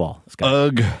where do you fall, Scott?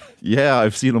 Ugh. Yeah,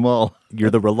 I've seen them all. You're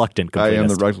the reluctant completist. I am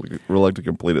the reluctant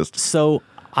completist. So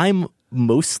I'm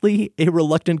mostly a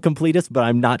reluctant completist, but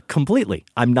I'm not completely.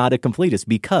 I'm not a completist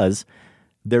because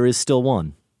there is still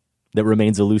one that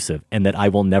remains elusive and that I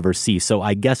will never see. So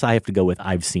I guess I have to go with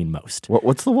I've seen most.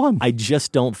 What's the one? I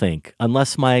just don't think,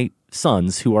 unless my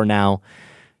sons, who are now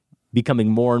becoming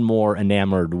more and more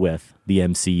enamored with the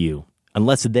MCU,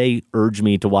 unless they urge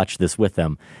me to watch this with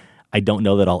them, I don't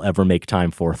know that I'll ever make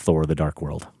time for Thor: The Dark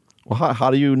World. Well, how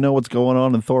do you know what's going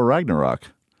on in Thor: Ragnarok?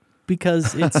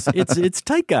 Because it's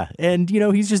Taika, and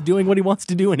he's just doing what he wants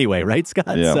to do anyway, right,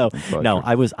 Scott? Yeah, so no,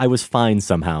 true. I was fine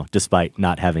somehow, despite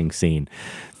not having seen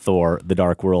Thor: The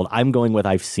Dark World. I'm going with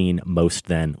I've seen most.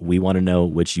 Then we want to know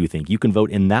which you think. You can vote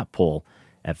in that poll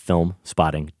at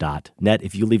filmspotting.net.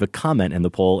 If you leave a comment in the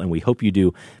poll, and we hope you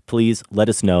do, please let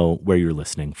us know where you're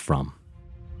listening from.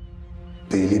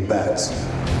 Daily Bats.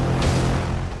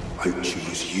 I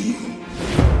choose you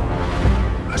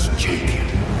as champion.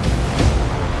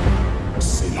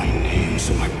 my name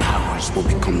so my powers will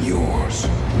become yours.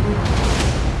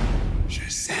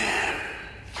 Shazam.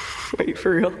 Are you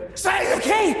for real? Say,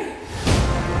 okay!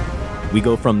 We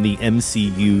go from the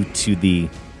MCU to the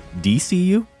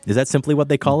DCU? Is that simply what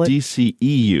they call it?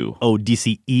 DCEU. Oh,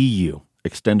 DCEU.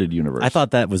 Extended Universe. I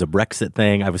thought that was a Brexit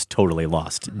thing. I was totally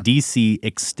lost. DC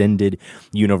Extended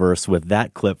Universe with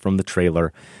that clip from the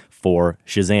trailer for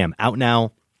Shazam. Out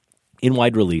now in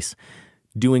wide release,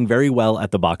 doing very well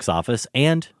at the box office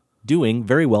and doing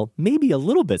very well, maybe a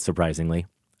little bit surprisingly,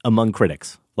 among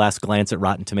critics. Last glance at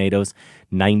Rotten Tomatoes,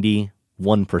 91%.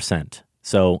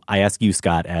 So I ask you,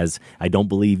 Scott, as I don't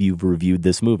believe you've reviewed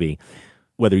this movie,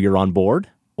 whether you're on board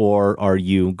or are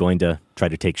you going to try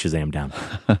to take Shazam down?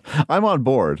 I'm on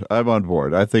board.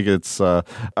 I think it's, I'm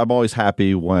always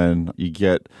happy when you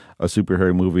get a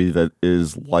superhero movie that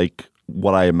is like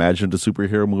what I imagined a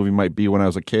superhero movie might be when I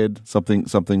was a kid.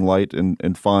 Something light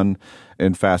and fun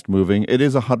and fast moving. It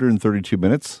is 132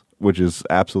 minutes, which is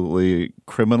absolutely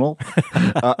criminal.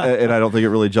 And I don't think it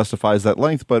really justifies that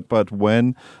length. But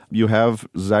when you have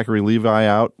Zachary Levi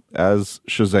out as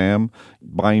Shazam,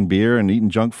 buying beer and eating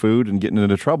junk food and getting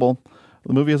into trouble,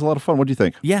 the movie has a lot of fun. What do you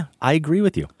think? Yeah, I agree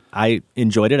with you. I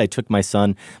enjoyed it. I took my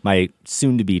son, my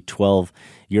soon-to-be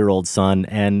 12-year-old son,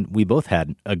 and we both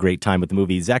had a great time with the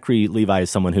movie. Zachary Levi is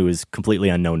someone who is completely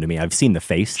unknown to me. I've seen the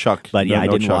face, Chuck, but I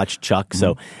didn't Chuck. watch Chuck,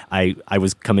 so I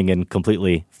was coming in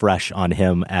completely fresh on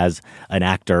him as an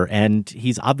actor, and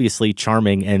he's obviously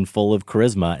charming and full of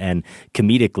charisma, and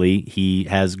comedically, he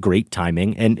has great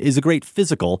timing and is a great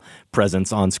physical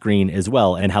presence on screen as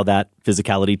well, and how that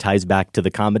physicality ties back to the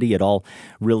comedy. It all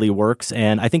really works,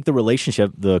 and I think the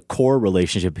relationship, the core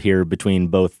relationship here between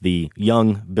both the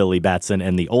young Billy Batson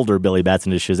and the older Billy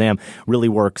Batson as Shazam really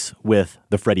works with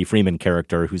the Freddie Freeman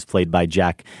character who's played by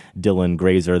Jack Dylan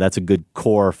Grazer. That's a good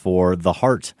core for the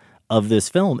heart of this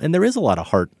film. And there is a lot of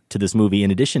heart to this movie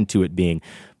in addition to it being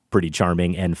pretty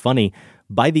charming and funny.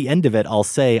 By the end of it, I'll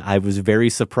say I was very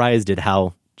surprised at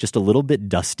how just a little bit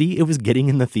dusty it was getting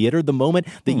in the theater the moment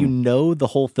that you know the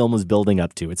whole film was building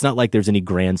up to. It's not like there's any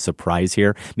grand surprise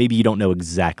here. Maybe you don't know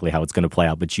exactly how it's going to play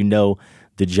out, but you know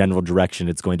the general direction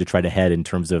it's going to try to head in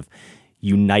terms of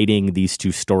uniting these two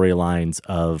storylines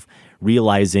of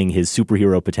realizing his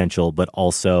superhero potential, but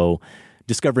also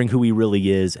discovering who he really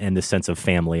is and the sense of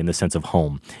family and the sense of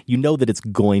home. You know that it's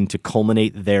going to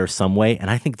culminate there some way,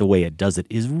 and I think the way it does it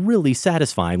is really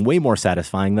satisfying, way more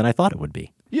satisfying than I thought it would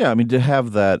be. Yeah, I mean, to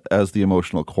have that as the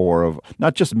emotional core of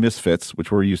not just misfits,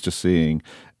 which we're used to seeing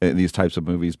in these types of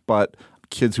movies, but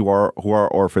kids who are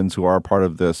orphans, who are part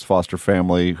of this foster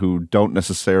family, who don't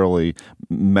necessarily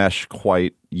mesh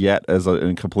quite yet as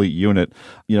a complete unit,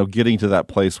 you know, getting to that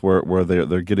place where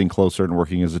they're getting closer and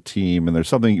working as a team, and there's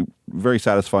something very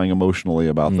satisfying emotionally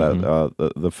about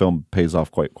that. The film pays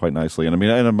off quite nicely, and I mean,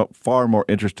 and I'm far more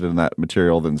interested in that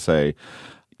material than say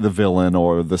the villain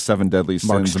or the Seven Deadly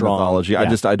Sins mythology.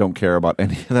 Yeah. I don't care about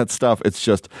any of that stuff. It's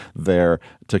just there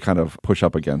to kind of push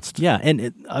up against. Yeah,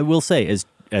 and I will say,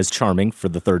 as charming, for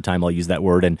the third time I'll use that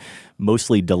word, and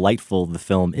mostly delightful the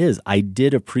film is, I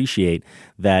did appreciate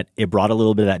that it brought a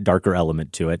little bit of that darker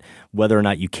element to it. Whether or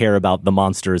not you care about the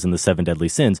monsters and the Seven Deadly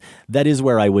Sins, that is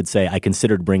where I would say I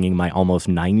considered bringing my almost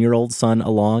 9-year-old son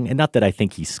along. And not that I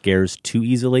think he scares too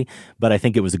easily, but I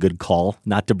think it was a good call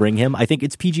not to bring him. I think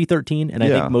it's PG-13, and I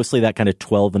think mostly that kind of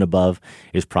 12 and above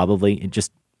is probably,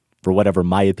 just for whatever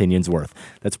my opinion's worth,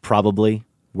 that's probably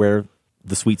where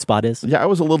the sweet spot is. Yeah, I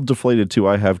was a little deflated too.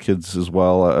 I have kids as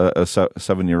well, a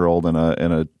 7-year-old and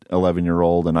a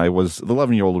 11-year-old, and the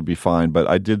 11-year-old would be fine, but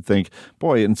I did think,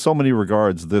 boy, in so many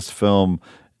regards, this film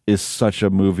is such a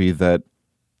movie that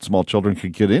small children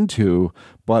could get into,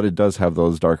 but it does have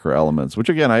those darker elements, which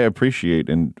again I appreciate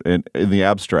in the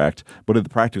abstract, but in the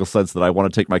practical sense that I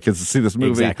want to take my kids to see this movie,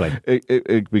 exactly,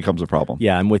 it becomes a problem.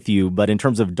 Yeah, I'm with you, but in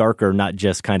terms of darker, not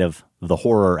just kind of the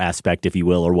horror aspect, if you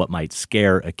will, or what might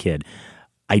scare a kid,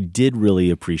 I did really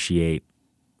appreciate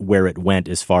where it went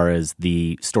as far as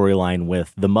the storyline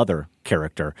with the mother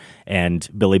character and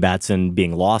Billy Batson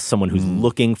being lost, someone who's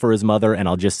looking for his mother, and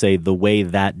I'll just say the way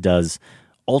that does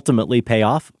ultimately pay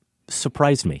off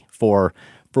surprised me for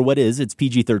what it's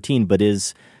PG-13, but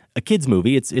is a kid's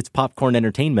movie. It's popcorn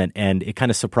entertainment, and it kind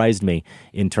of surprised me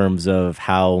in terms of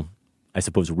how, I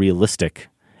suppose, realistic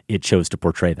it chose to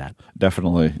portray that.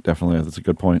 Definitely. That's a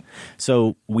good point.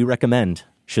 So we recommend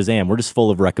Shazam. We're just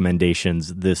full of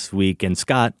recommendations this week. And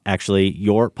Scott, actually,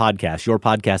 your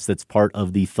podcast that's part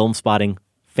of the Filmspotting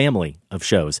family of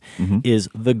shows is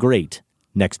The Great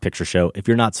Next Picture Show. If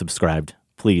you're not subscribed,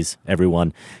 please,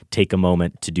 everyone, take a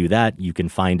moment to do that. You can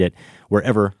find it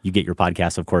wherever you get your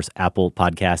podcasts, of course, Apple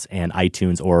Podcasts and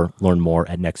iTunes, or learn more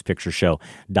at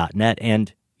nextpictureshow.net.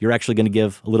 And you're actually going to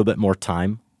give a little bit more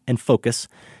time and focus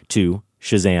to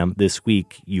Shazam this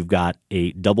week. You've got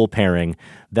a double pairing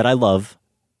that I love.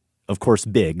 Of course,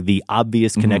 Big, the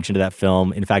obvious connection to that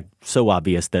film. In fact, so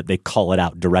obvious that they call it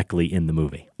out directly in the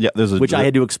movie. Yeah, which I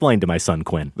had to explain to my son,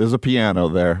 Quinn. There's a piano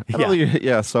there.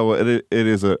 So it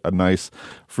is a nice,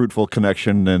 fruitful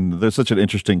connection, and there's such an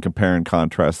interesting compare and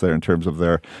contrast there in terms of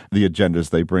the agendas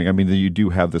they bring. I mean, you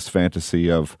do have this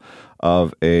fantasy of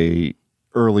a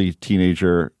early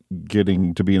teenager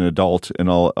getting to be an adult and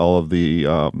all of the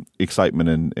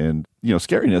excitement and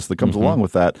scariness that comes along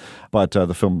with that, but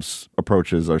the film's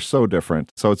approaches are so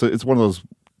different. So it's one of those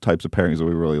types of pairings that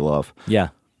we really love. Yeah.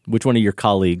 Which one of your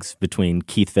colleagues between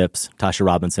Keith Phipps, Tasha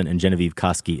Robinson, and Genevieve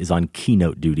Koski is on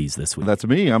keynote duties this week? That's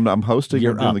me. I'm hosting.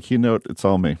 I'm doing the keynote. It's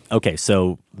all me. Okay,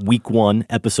 so week 1,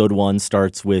 episode 1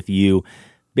 starts with you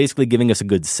basically giving us a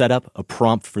good setup, a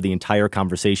prompt for the entire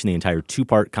conversation, the entire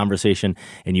 2-part conversation,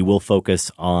 and you will focus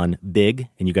on Big,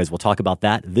 and you guys will talk about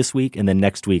that this week, and then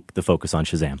next week, the focus on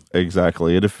Shazam.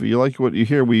 Exactly. And if you like what you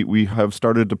hear, we have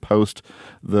started to post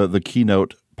the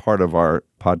keynote part of our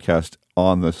podcast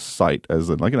on the site as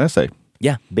like an essay.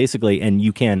 Yeah, basically, and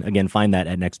you can, again, find that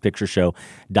at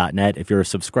nextpictureshow.net. If you're a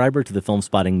subscriber to the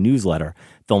Filmspotting newsletter,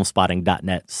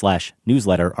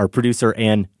 filmspotting.net/newsletter, our producer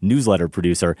and newsletter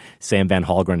producer, Sam Van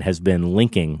Halgren, has been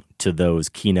linking to those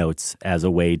keynotes as a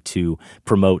way to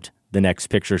promote the Next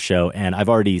Picture Show. And I've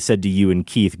already said to you and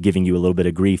Keith, giving you a little bit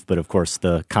of grief, but of course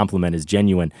the compliment is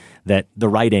genuine, that the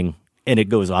writing, and it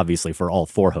goes obviously for all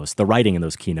 4 hosts, the writing in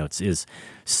those keynotes is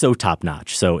so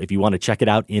top-notch. So if you want to check it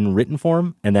out in written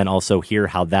form and then also hear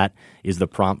how that is the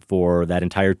prompt for that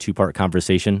entire 2-part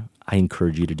conversation, I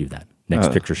encourage you to do that.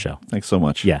 Next Picture Show. Thanks so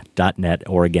much. Yeah, .net,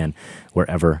 or again,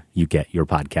 wherever you get your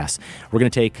podcasts. We're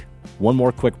going to take one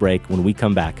more quick break. When we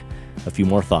come back, a few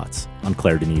more thoughts on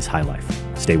Claire Denis' high life.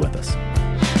 Stay with us.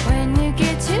 When you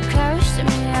get too close to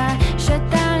me, I shut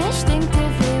down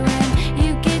instinctively. When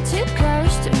you get too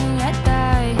close to me, I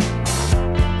die.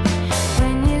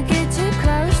 When you get too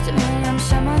close to me, I'm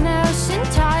someone else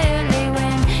entirely.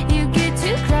 When you get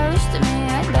too close to me,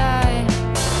 I die.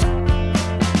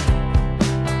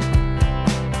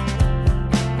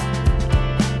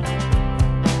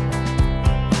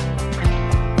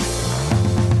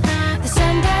 The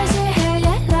sun doesn't hit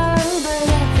yellow, but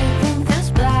everything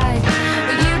feels black.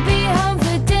 Will you be home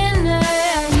for dinner?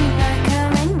 Are you not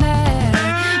coming back?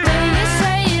 When you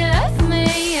say you love me,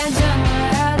 I don't know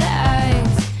how to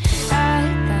act. I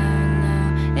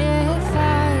don't know if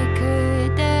I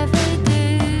could ever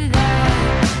do that.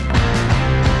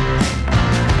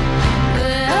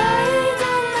 But I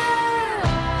don't know.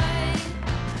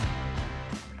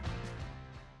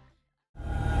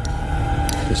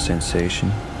 The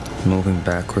sensation, moving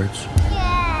backwards.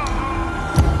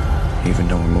 Even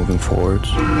though we're moving forwards,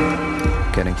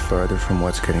 getting further from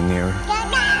what's getting nearer.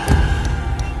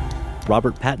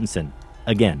 Robert Pattinson,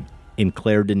 again, in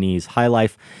Claire Denis' high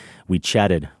life. We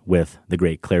chatted with the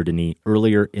great Claire Denis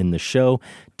earlier in the show,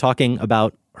 talking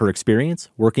about her experience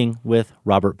working with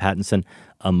Robert Pattinson,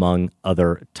 among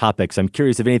other topics. I'm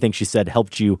curious if anything she said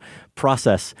helped you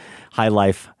process high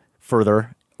life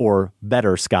further or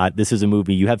better, Scott. This is a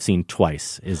movie you have seen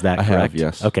twice. Is that correct? I have,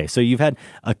 yes. Okay, so you've had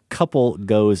a couple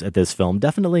goes at this film.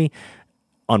 Definitely,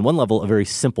 on one level, a very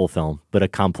simple film, but a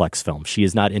complex film. She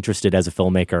is not interested as a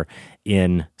filmmaker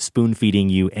in spoon-feeding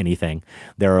you anything.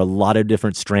 There are a lot of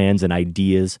different strands and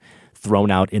ideas thrown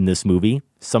out in this movie.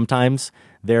 Sometimes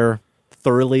they're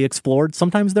thoroughly explored.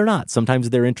 Sometimes they're not. Sometimes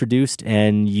they're introduced,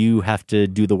 and you have to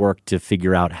do the work to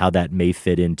figure out how that may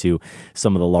fit into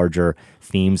some of the larger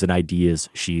themes and ideas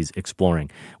she's exploring.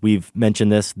 We've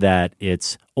mentioned this, that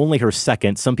it's only her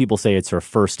second. Some people say it's her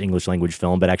first English language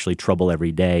film, but actually Trouble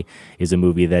Every Day is a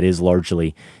movie that is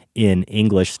largely in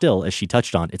English still, as she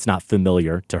touched on. It's not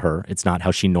familiar to her. It's not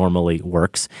how she normally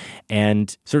works.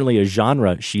 And certainly a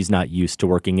genre she's not used to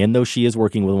working in, though she is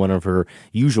working with one of her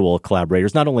usual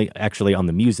collaborators, not only actually on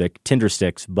the music,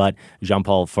 Tindersticks, but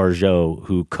Jean-Paul Fargeau,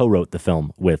 who co-wrote the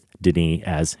film with Denis,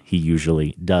 as he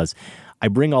usually does. I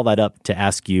bring all that up to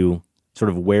ask you sort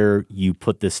of where you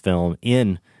put this film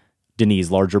in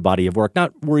Denis' larger body of work.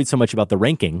 Not worried so much about the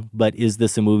ranking, but is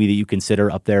this a movie that you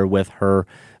consider up there with her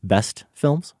best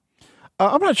films?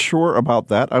 I'm not sure about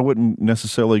that. I wouldn't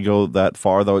necessarily go that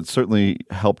far, though it certainly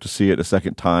helped to see it a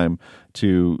second time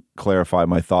to clarify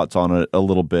my thoughts on it a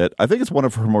little bit. I think it's one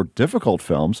of her more difficult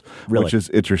films, Really? Which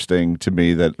is interesting to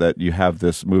me that you have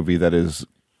this movie that is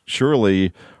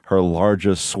surely her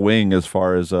largest swing as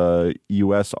far as a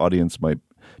U.S. audience might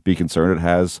be concerned. It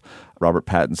has Robert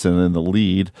Pattinson in the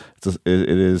lead. It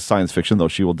is science fiction, though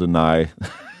she will deny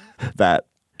that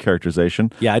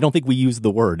characterization. Yeah, I don't think we used the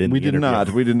word in the interview.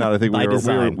 We did not. I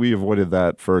think we avoided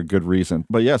that for a good reason.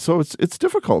 But yeah, so it's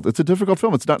difficult. It's a difficult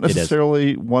film. It's not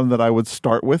necessarily one that I would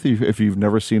start with if you've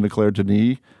never seen a Claire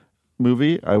Denis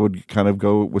movie. I would kind of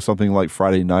go with something like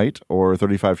Friday Night or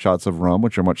 35 Shots of Rum,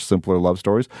 which are much simpler love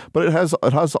stories. But it has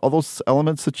all those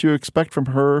elements that you expect from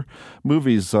her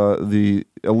movies. The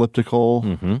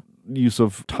elliptical use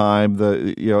of time.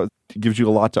 It gives you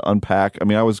a lot to unpack. I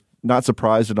mean, I was not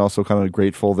surprised and also kind of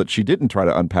grateful that she didn't try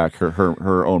to unpack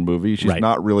her own movie. She's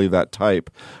not really that type.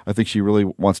 I think she really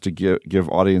wants to give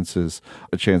audiences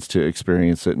a chance to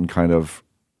experience it and kind of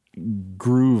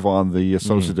groove on the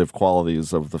associative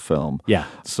qualities of the film. Yeah.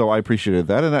 So I appreciated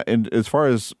that. And as far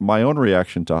as my own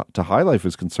reaction to High Life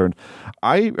is concerned,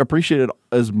 I appreciate it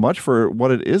as much for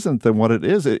what it isn't than what it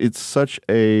is. It's such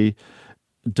a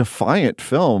defiant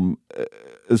film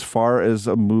as far as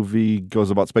a movie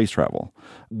goes about space travel.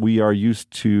 We are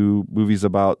used to movies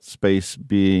about space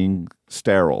being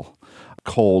sterile,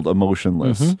 cold,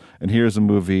 emotionless. And here's a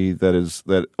movie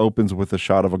that opens with a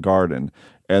shot of a garden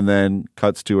and then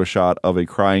cuts to a shot of a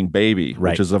crying baby,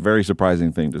 which is a very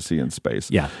surprising thing to see in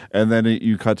space. Yeah. And then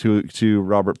you cut to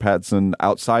Robert Pattinson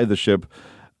outside the ship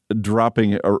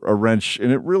dropping a wrench,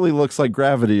 and it really looks like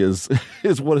gravity is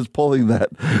what is pulling that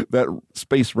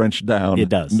space wrench down. It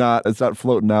does. It's not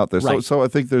floating out there. Right. So I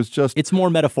think there's just it's more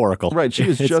metaphorical. Right. She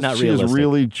is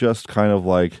really just kind of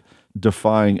like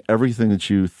defying everything that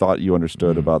you thought you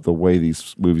understood about the way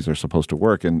these movies are supposed to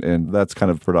work, and that's kind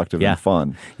of productive and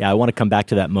fun. Yeah, I want to come back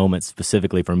to that moment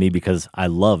specifically for me because I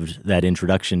loved that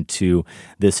introduction to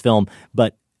this film.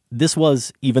 But this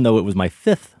was, even though it was my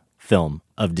fifth film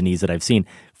of Denis that I've seen,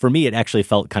 for me it actually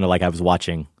felt kind of like I was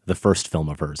watching the first film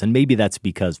of hers. And maybe that's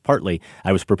because partly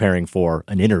I was preparing for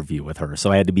an interview with her,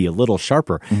 so I had to be a little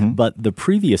sharper. But the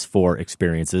previous four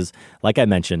experiences, like I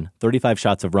mentioned, 35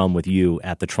 Shots of Rum with you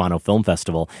at the Toronto Film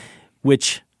Festival,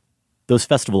 which those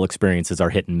festival experiences are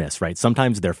hit and miss, right?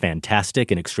 Sometimes they're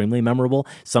fantastic and extremely memorable.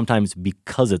 Sometimes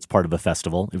because it's part of a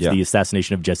festival, it was the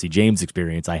assassination of Jesse James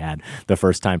experience I had the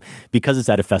first time. Because it's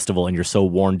at a festival and you're so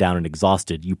worn down and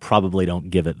exhausted, you probably don't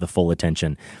give it the full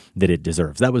attention that it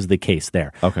deserves. That was the case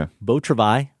there. Okay. Beau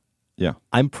Travail, yeah,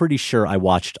 I'm pretty sure I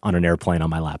watched on an airplane on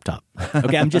my laptop.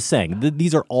 Okay, I'm just saying,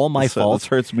 these are all my faults. This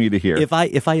hurts me to hear. If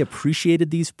I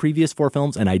appreciated these previous four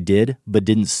films, and I did, but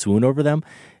didn't swoon over them,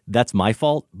 that's my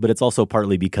fault, but it's also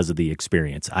partly because of the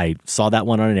experience. I saw that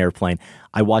one on an airplane.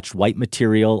 I watched White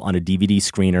Material on a DVD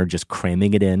screener, just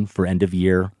cramming it in for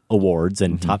end-of-year awards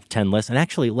and top 10 lists. And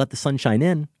actually, Let the Sun Shine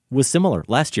In was similar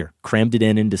last year. Crammed it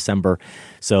in December,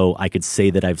 so I could say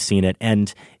that I've seen it.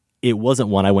 And it wasn't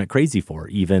one I went crazy for,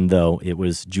 even though it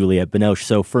was Juliette Binoche.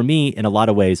 So for me, in a lot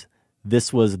of ways,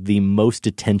 this was the most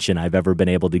attention I've ever been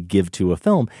able to give to a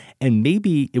film. And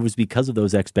maybe it was because of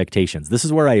those expectations. This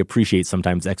is where I appreciate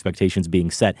sometimes expectations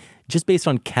being set just based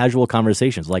on casual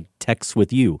conversations, like texts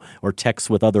with you or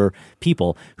texts with other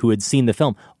people who had seen the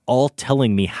film, all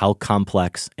telling me how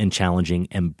complex and challenging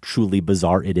and truly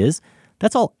bizarre it is.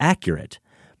 That's all accurate.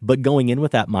 But going in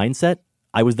with that mindset,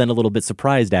 I was then a little bit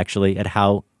surprised, actually, at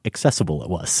how accessible it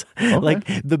was. Okay. Like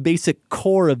the basic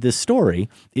core of this story,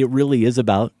 it really is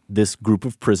about this group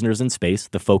of prisoners in space,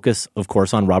 the focus, of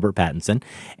course, on Robert Pattinson.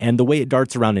 And the way it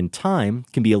darts around in time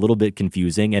can be a little bit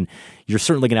confusing. And you're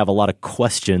certainly going to have a lot of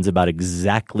questions about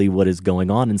exactly what is going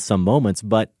on in some moments.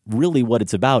 But really what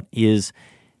it's about is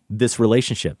this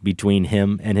relationship between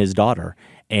him and his daughter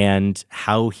and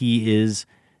how he is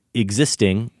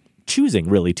choosing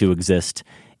really to exist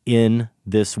in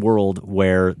this world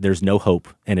where there's no hope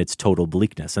and it's total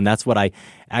bleakness. And that's what I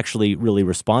actually really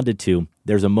responded to.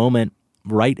 There's a moment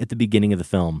right at the beginning of the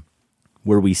film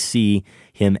where we see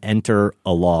him enter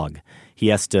a log. He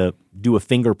has to do a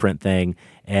fingerprint thing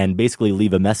and basically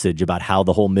leave a message about how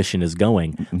the whole mission is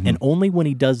going. And only when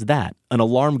he does that, an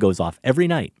alarm goes off every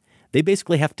night. They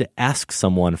basically have to ask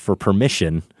someone for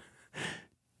permission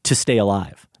to stay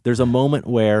alive. There's a moment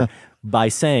where by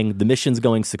saying the mission's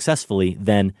going successfully,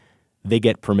 then they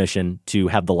get permission to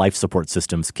have the life support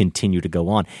systems continue to go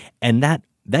on. And that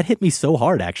hit me so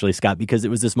hard, actually, Scott, because it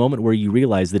was this moment where you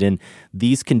realize that in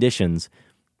these conditions,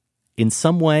 in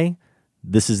some way,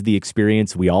 this is the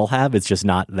experience we all have. It's just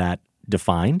not that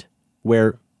defined,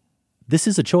 where this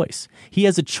is a choice. He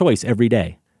has a choice every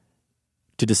day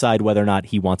to decide whether or not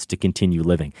he wants to continue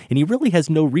living. And he really has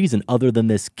no reason other than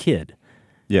this kid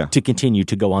to continue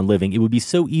to go on living. It would be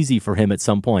so easy for him at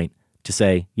some point to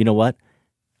say, you know what?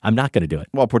 I'm not going to do it.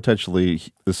 Well, potentially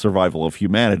the survival of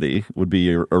humanity would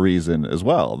be a reason as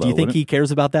well. Though, do you think he cares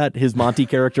about that? His Monty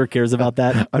character cares about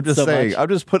that? I'm just saying. Much? I'm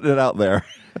just putting it out there.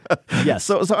 Yes.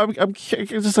 So I'm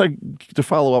just like to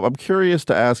follow up. I'm curious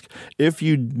to ask if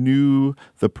you knew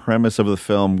the premise of the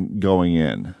film going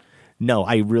in. No,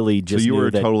 I really just. So you knew were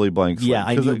that, totally blank slate. Yeah,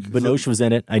 I knew Binoche was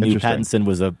in it. I knew Pattinson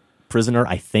was a prisoner,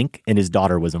 I think, and his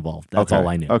daughter was involved. That's all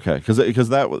I knew. Okay, because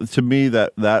that to me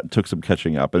that took some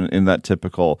catching up in that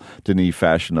typical Denis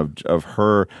fashion of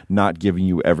her not giving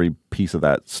you every piece of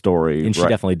that story, and she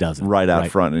definitely doesn't right out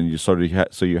front, and you sort of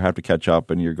so you have to catch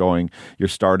up, and you're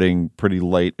starting pretty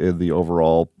late in the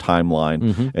overall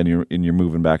timeline, and you're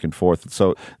moving back and forth.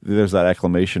 So there's that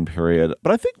acclimation period.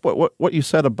 But I think what you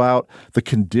said about the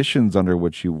conditions under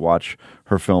which you watch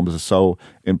her films is so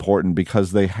important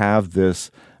because they have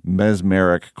this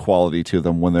mesmeric quality to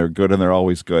them when they're good, and they're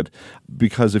always good.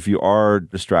 Because if you are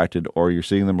distracted, or you're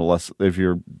seeing them if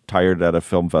you're tired at a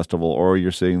film festival, or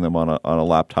you're seeing them on a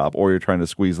laptop, or you're trying to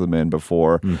squeeze them in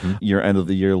before your end of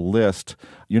the year list,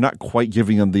 you're not quite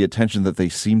giving them the attention that they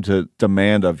seem to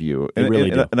demand of you. They really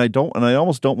do. And I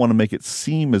almost don't want to make it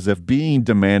seem as if being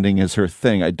demanding is her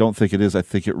thing. I don't think it is. I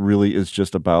think it really is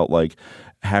just about like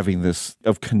having this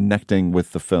of connecting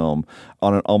with the film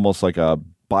on an almost like a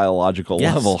biological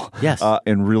level,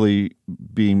 and really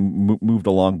being moved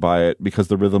along by it because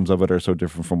the rhythms of it are so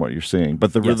different from what you're seeing.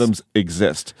 But the rhythms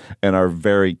exist and are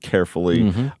very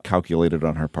carefully calculated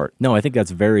on her part. No, I think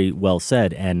that's very well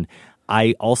said. And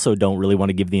I also don't really want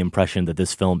to give the impression that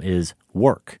this film is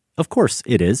work. Of course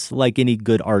it is, like any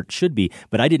good art should be,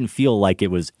 but I didn't feel like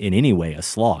it was in any way a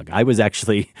slog. I was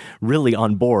actually really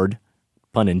on board,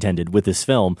 pun intended, with this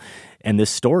film and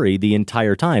this story the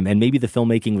entire time. And maybe the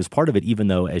filmmaking was part of it, even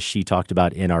though, as she talked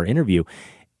about in our interview,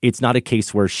 it's not a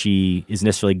case where she is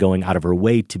necessarily going out of her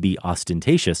way to be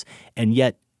ostentatious. And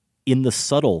yet, in the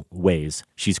subtle ways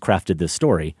she's crafted this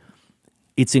story,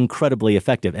 it's incredibly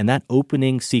effective. And that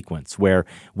opening sequence where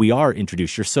we are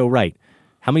introduced, you're so right.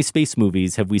 How many space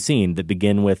movies have we seen that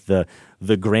begin with the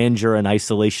grandeur and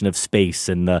isolation of space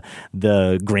and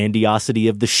the grandiosity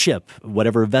of the ship,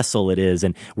 whatever vessel it is,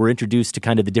 and we're introduced to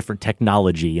kind of the different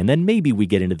technology, and then maybe we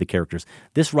get into the characters.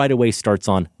 This right away starts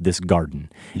on this garden,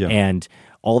 and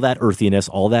all that earthiness,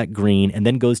 all that green, and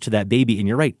then goes to that baby. And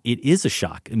you're right, it is a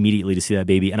shock immediately to see that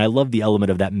baby. And I love the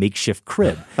element of that makeshift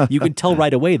crib. You can tell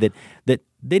right away that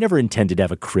they never intended to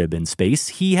have a crib in space.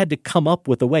 He had to come up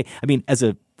with a way. I mean, as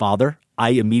a father,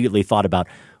 I immediately thought about,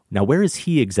 now where is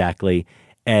he exactly,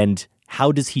 and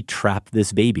how does he trap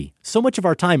this baby? So much of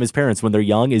our time as parents when they're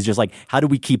young is just like, how do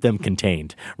we keep them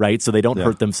contained, right? So they don't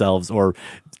hurt themselves or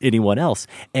anyone else.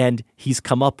 And he's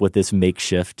come up with this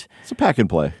makeshift. It's a pack and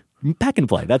play. Pack and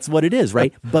play. That's what it is,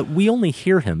 right? But we only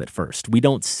hear him at first. We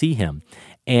don't see him.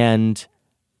 And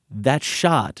that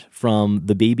shot from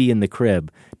the baby in the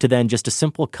crib to then just a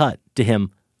simple cut to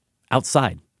him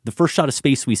outside. The first shot of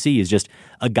space we see is just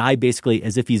a guy basically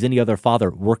as if he's any other father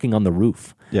working on the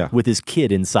roof with his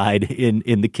kid inside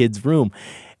in the kid's room.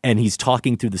 And he's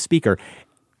talking through the speaker.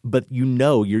 But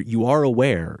you are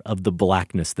aware of the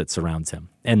blackness that surrounds him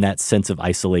and that sense of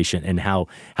isolation and how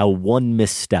one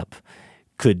misstep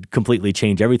could completely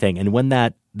change everything. And when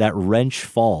that wrench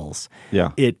falls,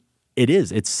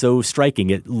 it's so striking.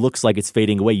 It looks like it's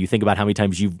fading away. You think about how many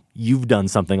times you've done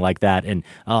something like that, and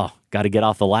got to get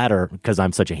off the ladder because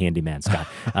I'm such a handyman, Scott.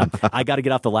 I got to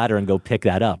get off the ladder and go pick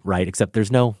that up, right? Except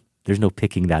there's no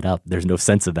picking that up. There's no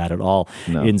sense of that at all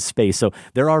in space. So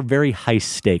there are very high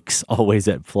stakes always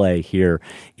at play here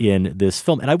in this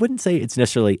film. And I wouldn't say it's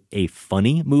necessarily a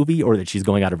funny movie or that she's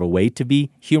going out of her way to be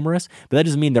humorous, but that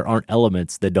doesn't mean there aren't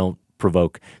elements that don't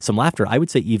provoke some laughter. I would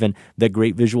say even the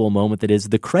great visual moment that is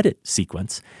the credit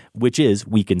sequence, which is,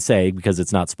 we can say, because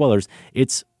it's not spoilers,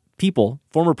 it's people,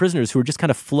 former prisoners who are just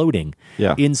kind of floating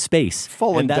in space.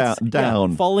 Falling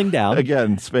down. Falling down.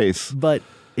 Again, space. But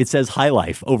it says high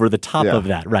life over the top of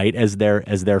that, right? As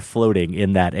they're floating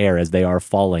in that air, as they are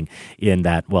falling in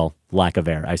that, lack of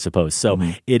air, I suppose. So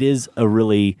it is a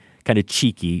really kind of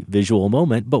cheeky visual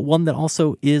moment, but one that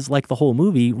also is, like the whole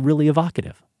movie, really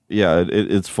evocative. Yeah,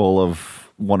 it's full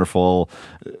of wonderful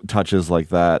touches like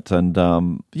that. And,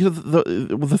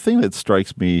 the thing that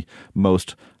strikes me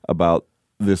most about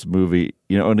this movie,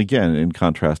 and again, in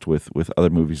contrast with other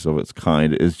movies of its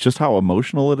kind, is just how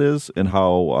emotional it is and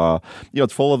how,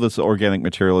 it's full of this organic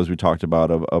material, as we talked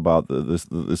about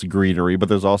this greenery, but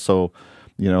there's also,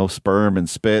 sperm and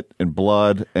spit and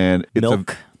blood and it's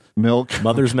milk.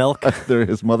 Mother's milk. There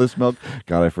is mother's milk.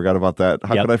 God, I forgot about that.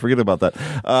 How could I forget about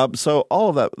that? So all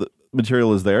of that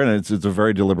material is there, and it's a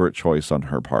very deliberate choice on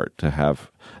her part to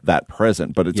have that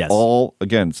present. But it's all,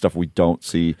 again, stuff we don't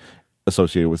see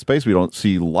associated with space. We don't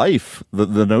see life,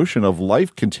 the notion of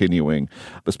life continuing,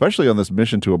 especially on this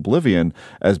mission to oblivion,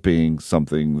 as being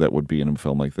something that would be in a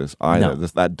film like this either. No.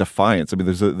 That defiance. I mean,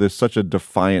 there's such a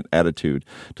defiant attitude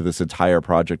to this entire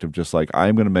project of just like,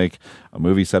 I'm going to make a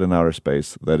movie set in outer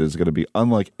space that is going to be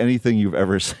unlike anything you've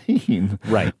ever seen.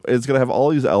 Right. It's going to have all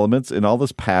these elements and all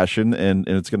this passion, and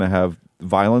it's going to have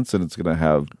violence, and it's going to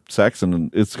have sex, and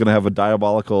it's going to have a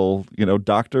diabolical,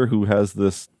 doctor who has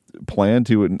this plan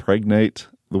to impregnate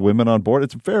the women on board.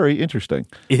 It's very interesting.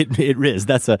 It is.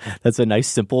 That's a nice,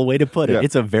 simple way to put it. Yeah.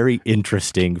 It's a very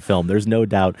interesting film. There's no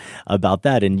doubt about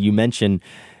that. And you mentioned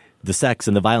the sex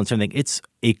and the violence and everything. It's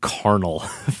a carnal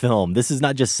film. This is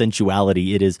not just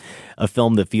sensuality. It is a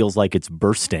film that feels like it's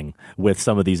bursting with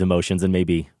some of these emotions, and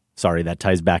maybe, sorry, that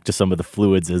ties back to some of the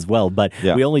fluids as well. But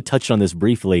we only touched on this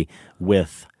briefly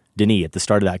with Denis at the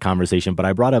start of that conversation, but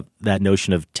I brought up that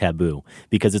notion of taboo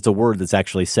because it's a word that's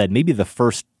actually said, maybe the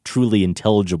first truly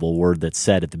intelligible word that's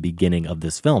said at the beginning of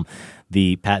this film.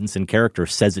 The Pattinson character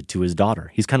says it to his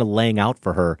daughter. He's kind of laying out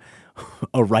for her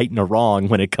a right and a wrong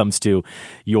when it comes to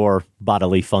your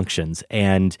bodily functions.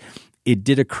 And it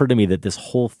did occur to me that this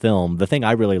whole film, the thing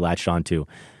I really latched onto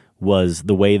was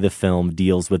the way the film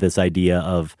deals with this idea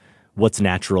of what's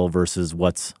natural versus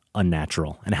what's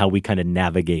unnatural and how we kind of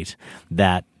navigate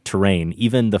that terrain.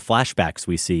 Even the flashbacks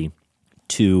we see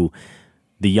to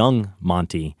the young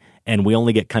Monty, and we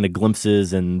only get kind of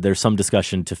glimpses, and there's some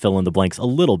discussion to fill in the blanks a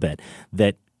little bit,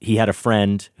 that he had a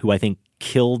friend who I think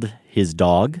killed his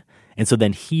dog, and so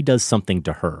then he does something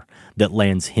to her that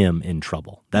lands him in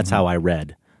trouble. That's how I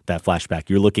read that flashback.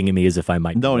 You're looking at me as if I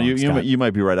might be wrong, you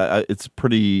might be right.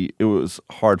 It was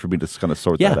hard for me to kind of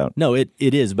sort that out. No, it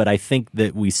is, but I think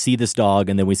that we see this dog,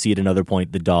 and then we see at another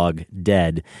point the dog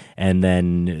dead, and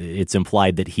then it's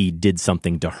implied that he did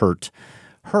something to hurt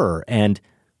her, and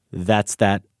that's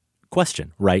that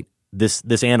question, right?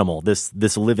 This animal,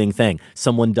 this living thing,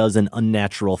 someone does an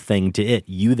unnatural thing to it.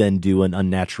 You then do an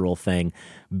unnatural thing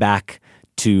back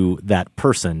to that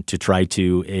person to try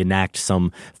to enact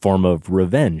some form of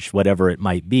revenge, whatever it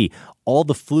might be. All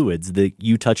the fluids that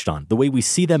you touched on, the way we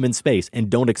see them in space and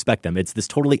don't expect them, it's this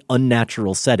totally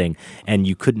unnatural setting, and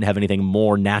you couldn't have anything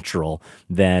more natural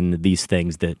than these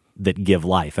things that give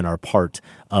life and are part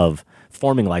of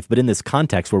forming life. But in this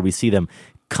context where we see them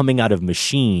coming out of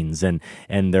machines and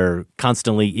they're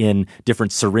constantly in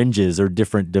different syringes or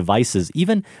different devices.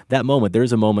 Even that moment,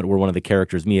 there's a moment where one of the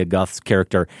characters, Mia Gough's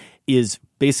character, is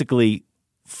basically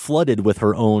flooded with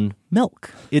her own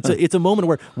milk. It's a moment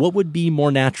where what would be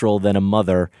more natural than a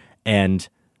mother and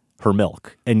her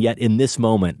milk? And yet in this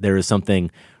moment, there is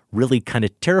something really kind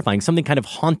of terrifying, something kind of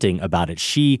haunting about it.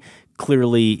 She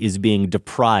clearly is being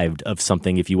deprived of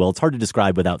something, if you will. It's hard to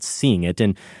describe without seeing it.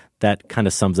 And that kind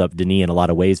of sums up Denis in a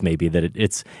lot of ways, maybe, that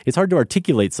it's hard to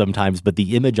articulate sometimes, but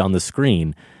the image on the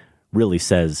screen really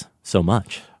says so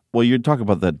much. Well, you talk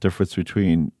about that difference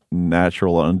between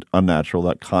natural and unnatural,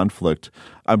 that conflict.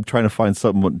 I'm trying to find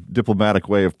some diplomatic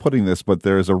way of putting this, but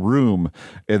there is a room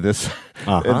in this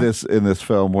in this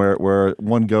film where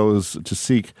one goes to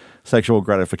seek sexual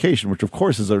gratification, which of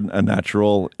course is a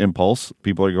natural impulse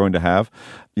people are going to have,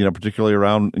 particularly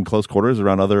around in close quarters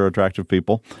around other attractive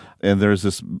people. And there's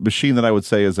this machine that I would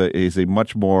say is a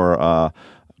much more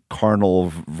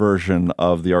carnal version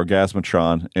of the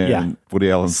Orgasmatron in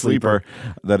Woody Allen's Sleeper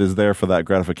that is there for that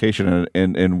gratification,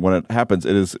 and when it happens,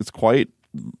 it's quite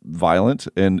violent,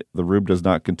 and the rube does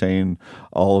not contain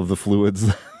all of the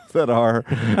fluids that are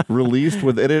released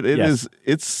with it.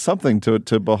 It's something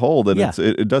to behold, and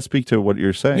it does speak to what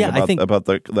you're saying about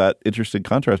that interesting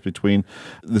contrast between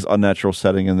this unnatural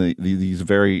setting and these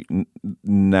very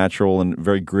natural and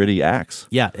very gritty acts.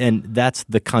 Yeah, and that's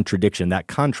the contradiction. That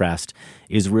contrast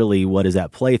is really what is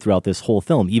at play throughout this whole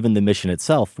film. Even the mission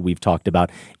itself, we've talked about,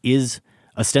 is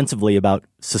ostensibly about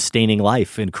sustaining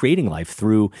life and creating life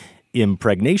through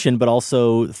impregnation, but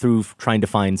also through trying to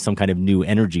find some kind of new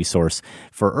energy source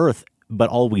for Earth. But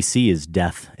all we see is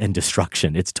death and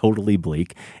destruction. It's totally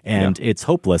bleak and it's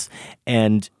hopeless.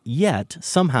 And yet,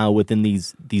 somehow within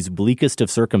these bleakest of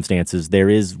circumstances, there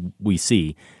is, we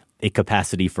see, a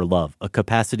capacity for love, a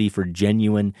capacity for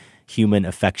genuine human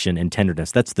affection and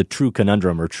tenderness. That's the true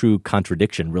conundrum or true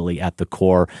contradiction really at the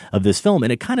core of this film.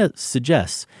 And it kind of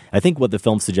suggests, I think what the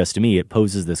film suggests to me, it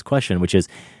poses this question, which is,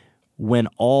 when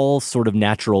all sort of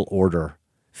natural order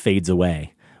fades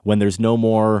away, when there's no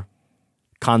more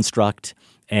construct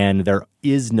and there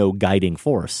is no guiding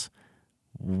force,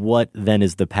 what then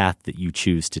is the path that you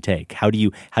choose to take? How do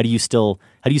you still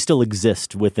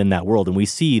exist within that world? And we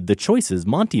see the choices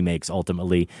Monty makes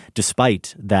ultimately,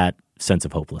 despite that sense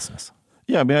of hopelessness.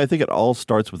 Yeah, I mean, I think it all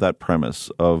starts with that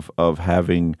premise of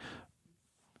having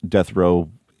death row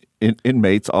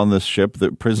inmates on this ship,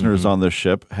 the prisoners on this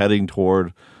ship, heading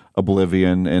toward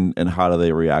oblivion, and how do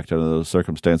they react under those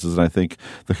circumstances. And I think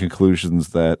the conclusions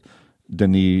that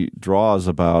Denis draws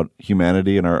about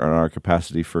humanity and our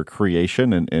capacity for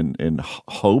creation and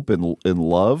hope and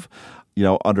love,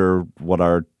 under what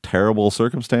are terrible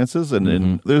circumstances.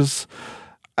 And there's,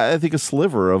 I think, a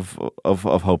sliver of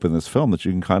hope in this film that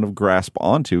you can kind of grasp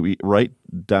onto right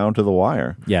down to the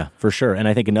wire. Yeah, for sure. And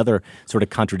I think another sort of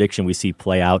contradiction we see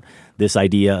play out, this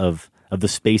idea of the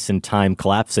space and time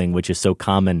collapsing, which is so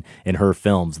common in her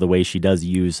films, the way she does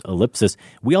use ellipsis.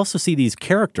 We also see these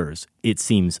characters, it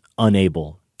seems,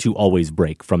 unable to always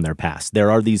break from their past. There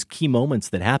are these key moments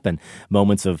that happen,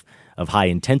 moments of high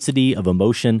intensity, of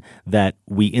emotion, that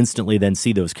we instantly then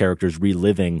see those characters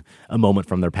reliving a moment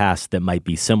from their past that might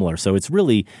be similar. So it's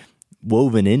really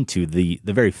woven into the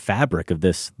very fabric of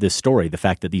this story, the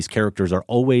fact that these characters are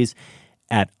always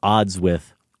at odds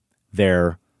with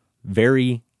their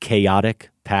very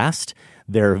chaotic past,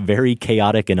 their very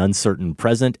chaotic and uncertain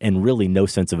present, and really no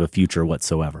sense of a future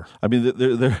whatsoever. I mean,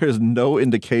 there is no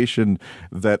indication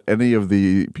that any of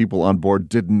the people on board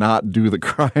did not do the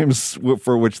crimes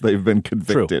for which they've been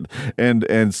convicted. True.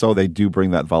 And so they do bring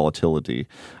that volatility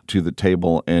to the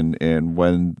table. And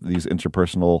when these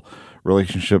interpersonal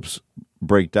relationships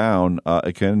break down,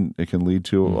 it can lead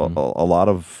to a lot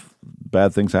of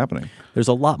bad things happening. There's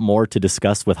a lot more to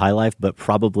discuss with High Life, but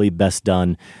probably best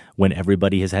done when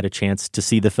everybody has had a chance to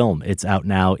see the film. It's out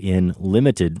now in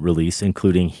limited release,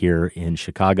 including here in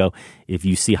Chicago. If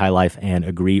you see High Life and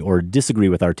agree or disagree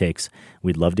with our takes,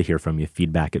 we'd love to hear from you.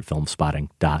 Feedback at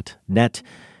filmspotting.net.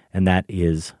 And that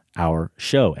is our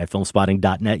show. At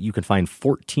filmspotting.net, you can find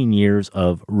 14 years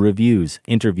of reviews,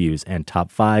 interviews, and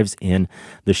top fives in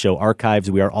the show archives.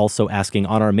 We are also asking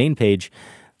on our main page,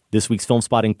 this week's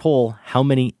Filmspotting poll, how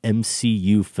many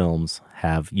MCU films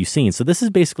have you seen? So this is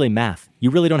basically math. You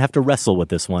really don't have to wrestle with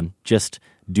this one. Just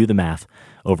do the math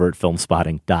over at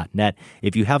filmspotting.net.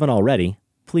 If you haven't already,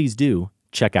 please do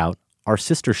check out our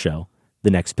sister show,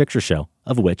 The Next Picture Show,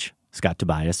 of which Scott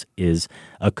Tobias is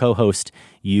a co-host.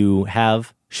 You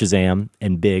have Shazam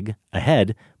and Big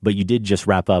ahead, but you did just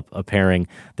wrap up a pairing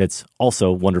that's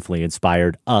also wonderfully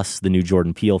inspired Us, the new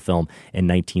Jordan Peele film, in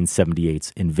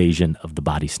 1978's Invasion of the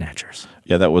Body Snatchers.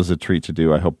 Yeah, that was a treat to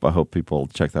do. I hope people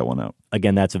check that one out.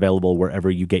 Again, that's available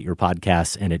wherever you get your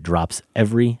podcasts, and it drops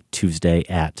every Tuesday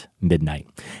at midnight.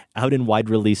 Out in wide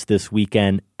release this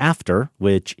weekend, After,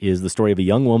 which is the story of a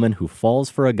young woman who falls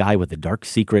for a guy with a dark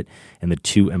secret, and the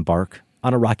two embark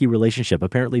on a rocky relationship,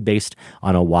 apparently based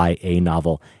on a YA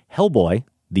novel. Hellboy,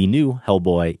 the new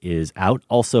Hellboy, is out.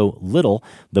 Also, Little,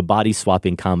 the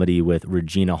body-swapping comedy with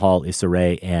Regina Hall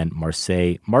Issere and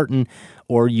Marseille Martin.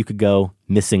 Or you could go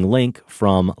Missing Link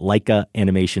from Laika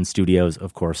Animation Studios,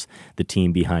 of course, the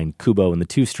team behind Kubo and the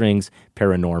Two Strings,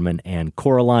 Paranorman, and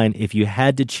Coraline. If you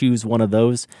had to choose one of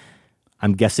those,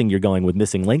 I'm guessing you're going with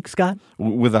Missing Link, Scott?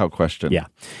 Without question. Yeah.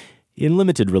 In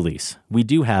limited release, we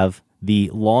do have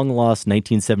the long-lost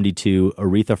 1972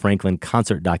 Aretha Franklin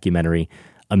concert documentary,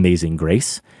 Amazing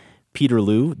Grace.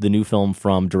 Peterloo, the new film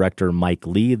from director Mike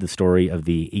Leigh, the story of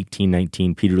the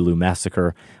 1819 Peterloo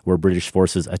massacre, where British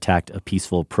forces attacked a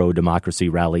peaceful pro-democracy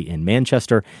rally in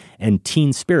Manchester. And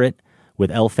Teen Spirit, with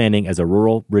Elle Fanning as a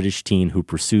rural British teen who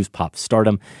pursues pop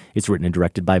stardom. It's written and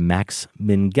directed by Max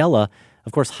Minghella.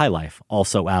 Of course, High Life,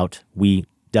 also out. We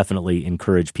definitely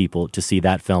encourage people to see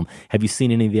that film. Have you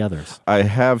seen any of the others? I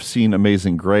have seen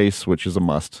Amazing Grace, which is a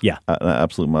must. Yeah. An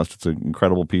absolute must. It's an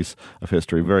incredible piece of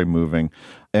history, very moving.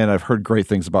 And I've heard great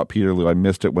things about Peterloo. I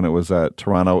missed it when it was at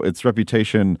Toronto. Its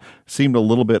reputation seemed a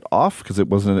little bit off because it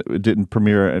didn't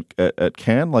premiere at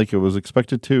Cannes like it was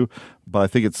expected to. But I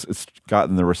think it's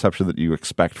gotten the reception that you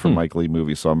expect from Mike Leigh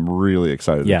movies. So I'm really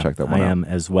excited to check that one out. I am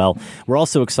as well. We're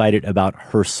also excited about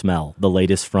Her Smell, the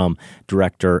latest from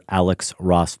director Alex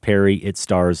Ross Perry. It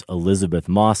stars Elizabeth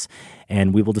Moss.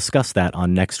 And we will discuss that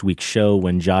on next week's show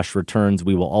when Josh returns.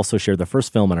 We will also share the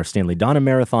first film in our Stanley Donen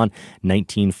Marathon,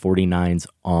 1949's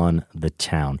On the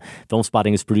Town.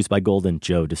 Filmspotting is produced by Golden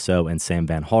Joe Dassault and Sam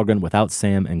Van Hallgren. Without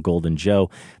Sam and Golden Joe,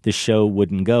 this show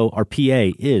wouldn't go. Our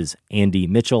PA is Andy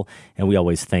Mitchell, and we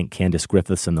always thank Candace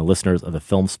Griffiths and the listeners of the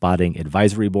Filmspotting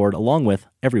Advisory Board, along with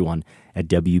everyone at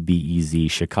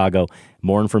WBEZ Chicago.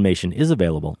 More information is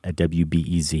available at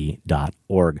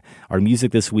WBEZ.org. Our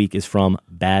music this week is from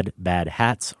Bad Bad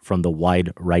Hats from the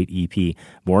Wide Right EP.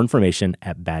 More information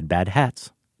at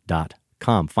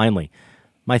badbadhats.com. Finally,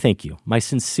 my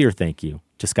sincere thank you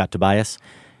to Scott Tobias.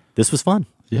 This was fun.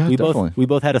 Yeah, definitely. We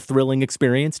both had a thrilling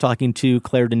experience talking to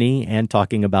Claire Denis and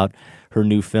talking about her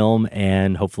new film,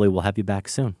 and hopefully we'll have you back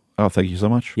soon. Oh, thank you so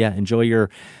much. Yeah, enjoy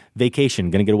your vacation.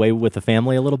 Going to get away with the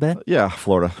family a little bit? Yeah,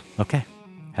 Florida. Okay.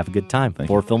 Have a good time.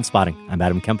 For Filmspotting, I'm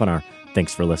Adam Kempenaar.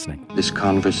 Thanks for listening. This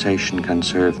conversation can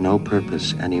serve no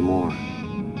purpose anymore.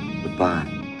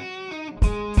 Goodbye.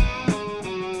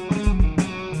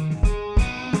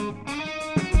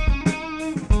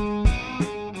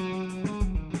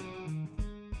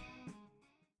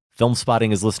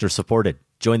 Filmspotting is listener supported.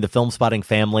 Join the Filmspotting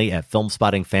family at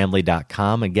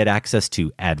filmspottingfamily.com and get access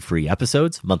to ad-free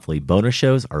episodes, monthly bonus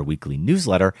shows, our weekly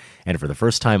newsletter, and for the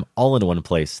first time, all in one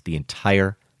place, the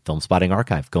entire Filmspotting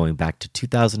archive going back to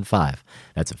 2005.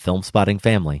 That's at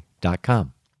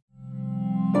filmspottingfamily.com.